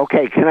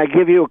 Okay, can I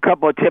give you a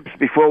couple of tips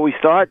before we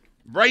start?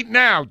 Right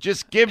now,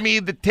 just give me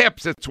the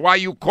tips. That's why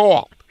you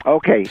called.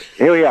 Okay,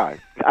 here we are.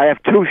 I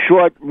have 2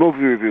 short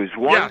movie reviews.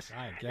 One is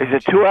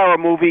a 2-hour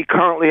movie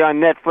currently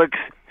on Netflix.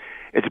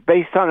 It's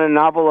based on a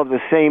novel of the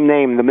same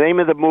name. The name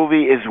of the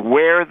movie is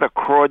Where the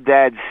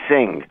Crawdads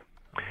Sing.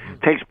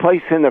 It takes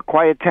place in a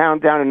quiet town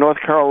down in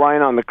North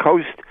Carolina on the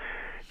coast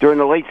during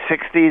the late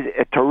 60s.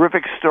 A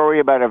terrific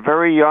story about a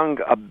very young,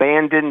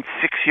 abandoned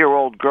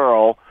 6-year-old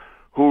girl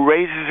who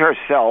raises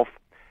herself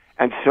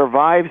and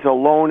survives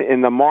alone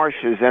in the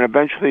marshes and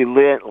eventually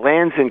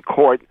lands in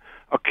court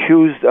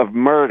accused of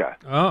murder.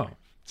 Oh.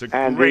 It's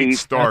a great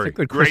story. That's a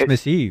good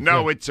Christmas Eve.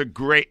 No, it's a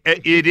great.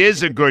 It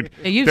is a good.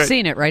 You've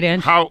seen it, right,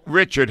 Ange?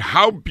 Richard,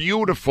 how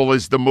beautiful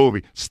is the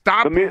movie?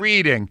 Stop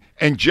reading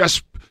and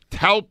just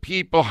tell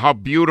people how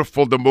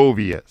beautiful the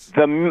movie is.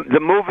 The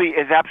movie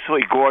is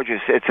absolutely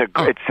gorgeous. It's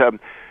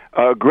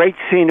a great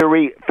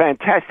scenery,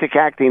 fantastic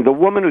acting. The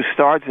woman who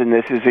stars in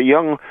this is a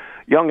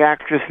young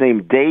actress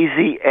named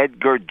Daisy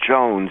Edgar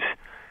Jones.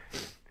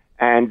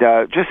 And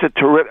just a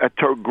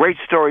great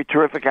story,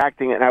 terrific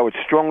acting, and I would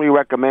strongly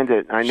recommend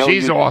it. I know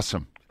she's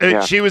awesome.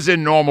 Yeah. She was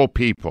in Normal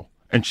People,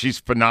 and she's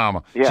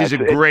phenomenal. Yeah, she's a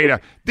great.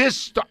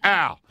 It's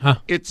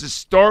a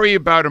story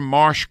about a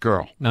marsh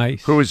girl,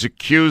 who is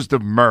accused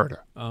of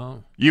murder.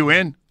 Oh, you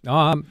in?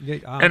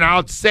 And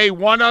I'll say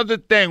one other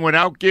thing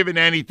without giving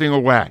anything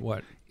away.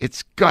 What?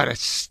 It's got a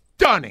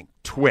stunning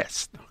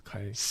twist.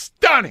 Okay,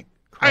 stunning.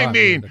 I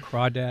mean, the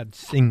Crawdads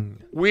Sing.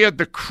 We had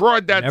the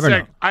Crawdads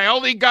Sing. I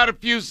only got a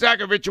few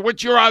seconds, Richard.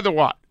 What's your other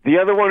one? The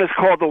other one is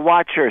called The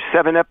Watcher,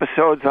 7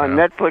 episodes on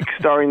Netflix,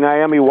 starring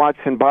Naomi Watts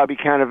and Bobby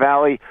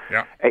Cannavale.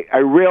 Yeah.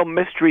 A real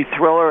mystery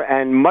thriller,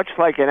 and much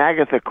like an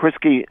Agatha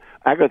Christie,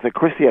 I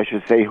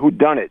should say,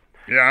 whodunit.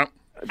 Yeah.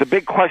 The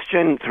big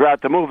question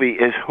throughout the movie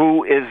is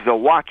who is the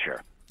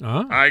Watcher?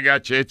 I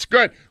got you. It's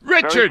good.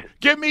 Richard,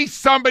 give me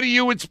somebody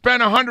you would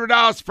spend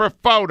 $100 for a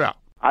photo.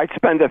 I'd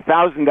spend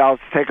 $1,000 to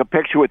take a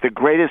picture with the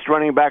greatest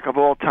running back of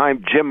all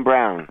time, Jim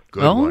Brown.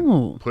 Good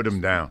one. Put him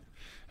down.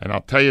 And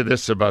I'll tell you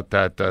this about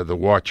that, The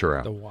Watcher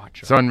out. The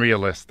Watcher. It's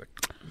unrealistic.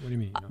 What do you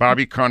mean?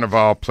 Bobby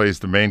Cannavale plays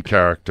the main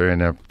character,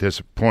 and there's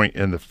a point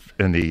in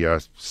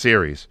the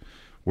series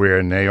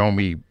where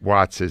Naomi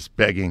Watts is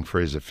begging for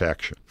his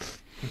affection.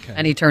 Okay.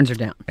 And he turns her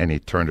down. And he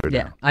turned her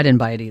down. I didn't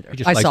buy it either. He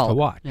just likes to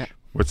watch. Yeah.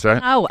 What's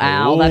that? Oh,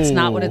 Al, that's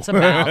not what it's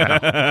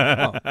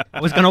about. I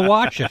was going to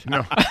watch it.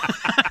 No.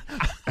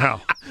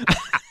 Al,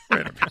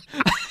 wait a minute.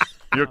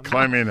 You're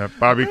claiming that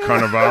Bobby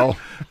Cannavale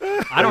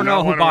I don't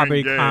know who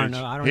Bobby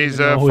Connor. He's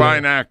a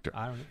fine actor.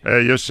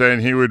 You're saying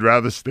he would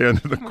rather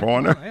stand in the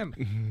corner?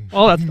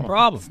 Well, that's the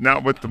problem. It's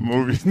not what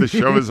the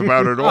show is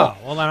about at all.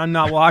 Oh, well, then I'm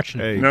not watching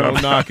it. Hey,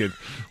 don't knock it.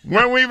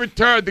 When we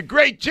return, the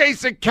great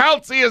Jason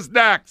Kelce is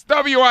next.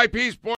 WIP Sports.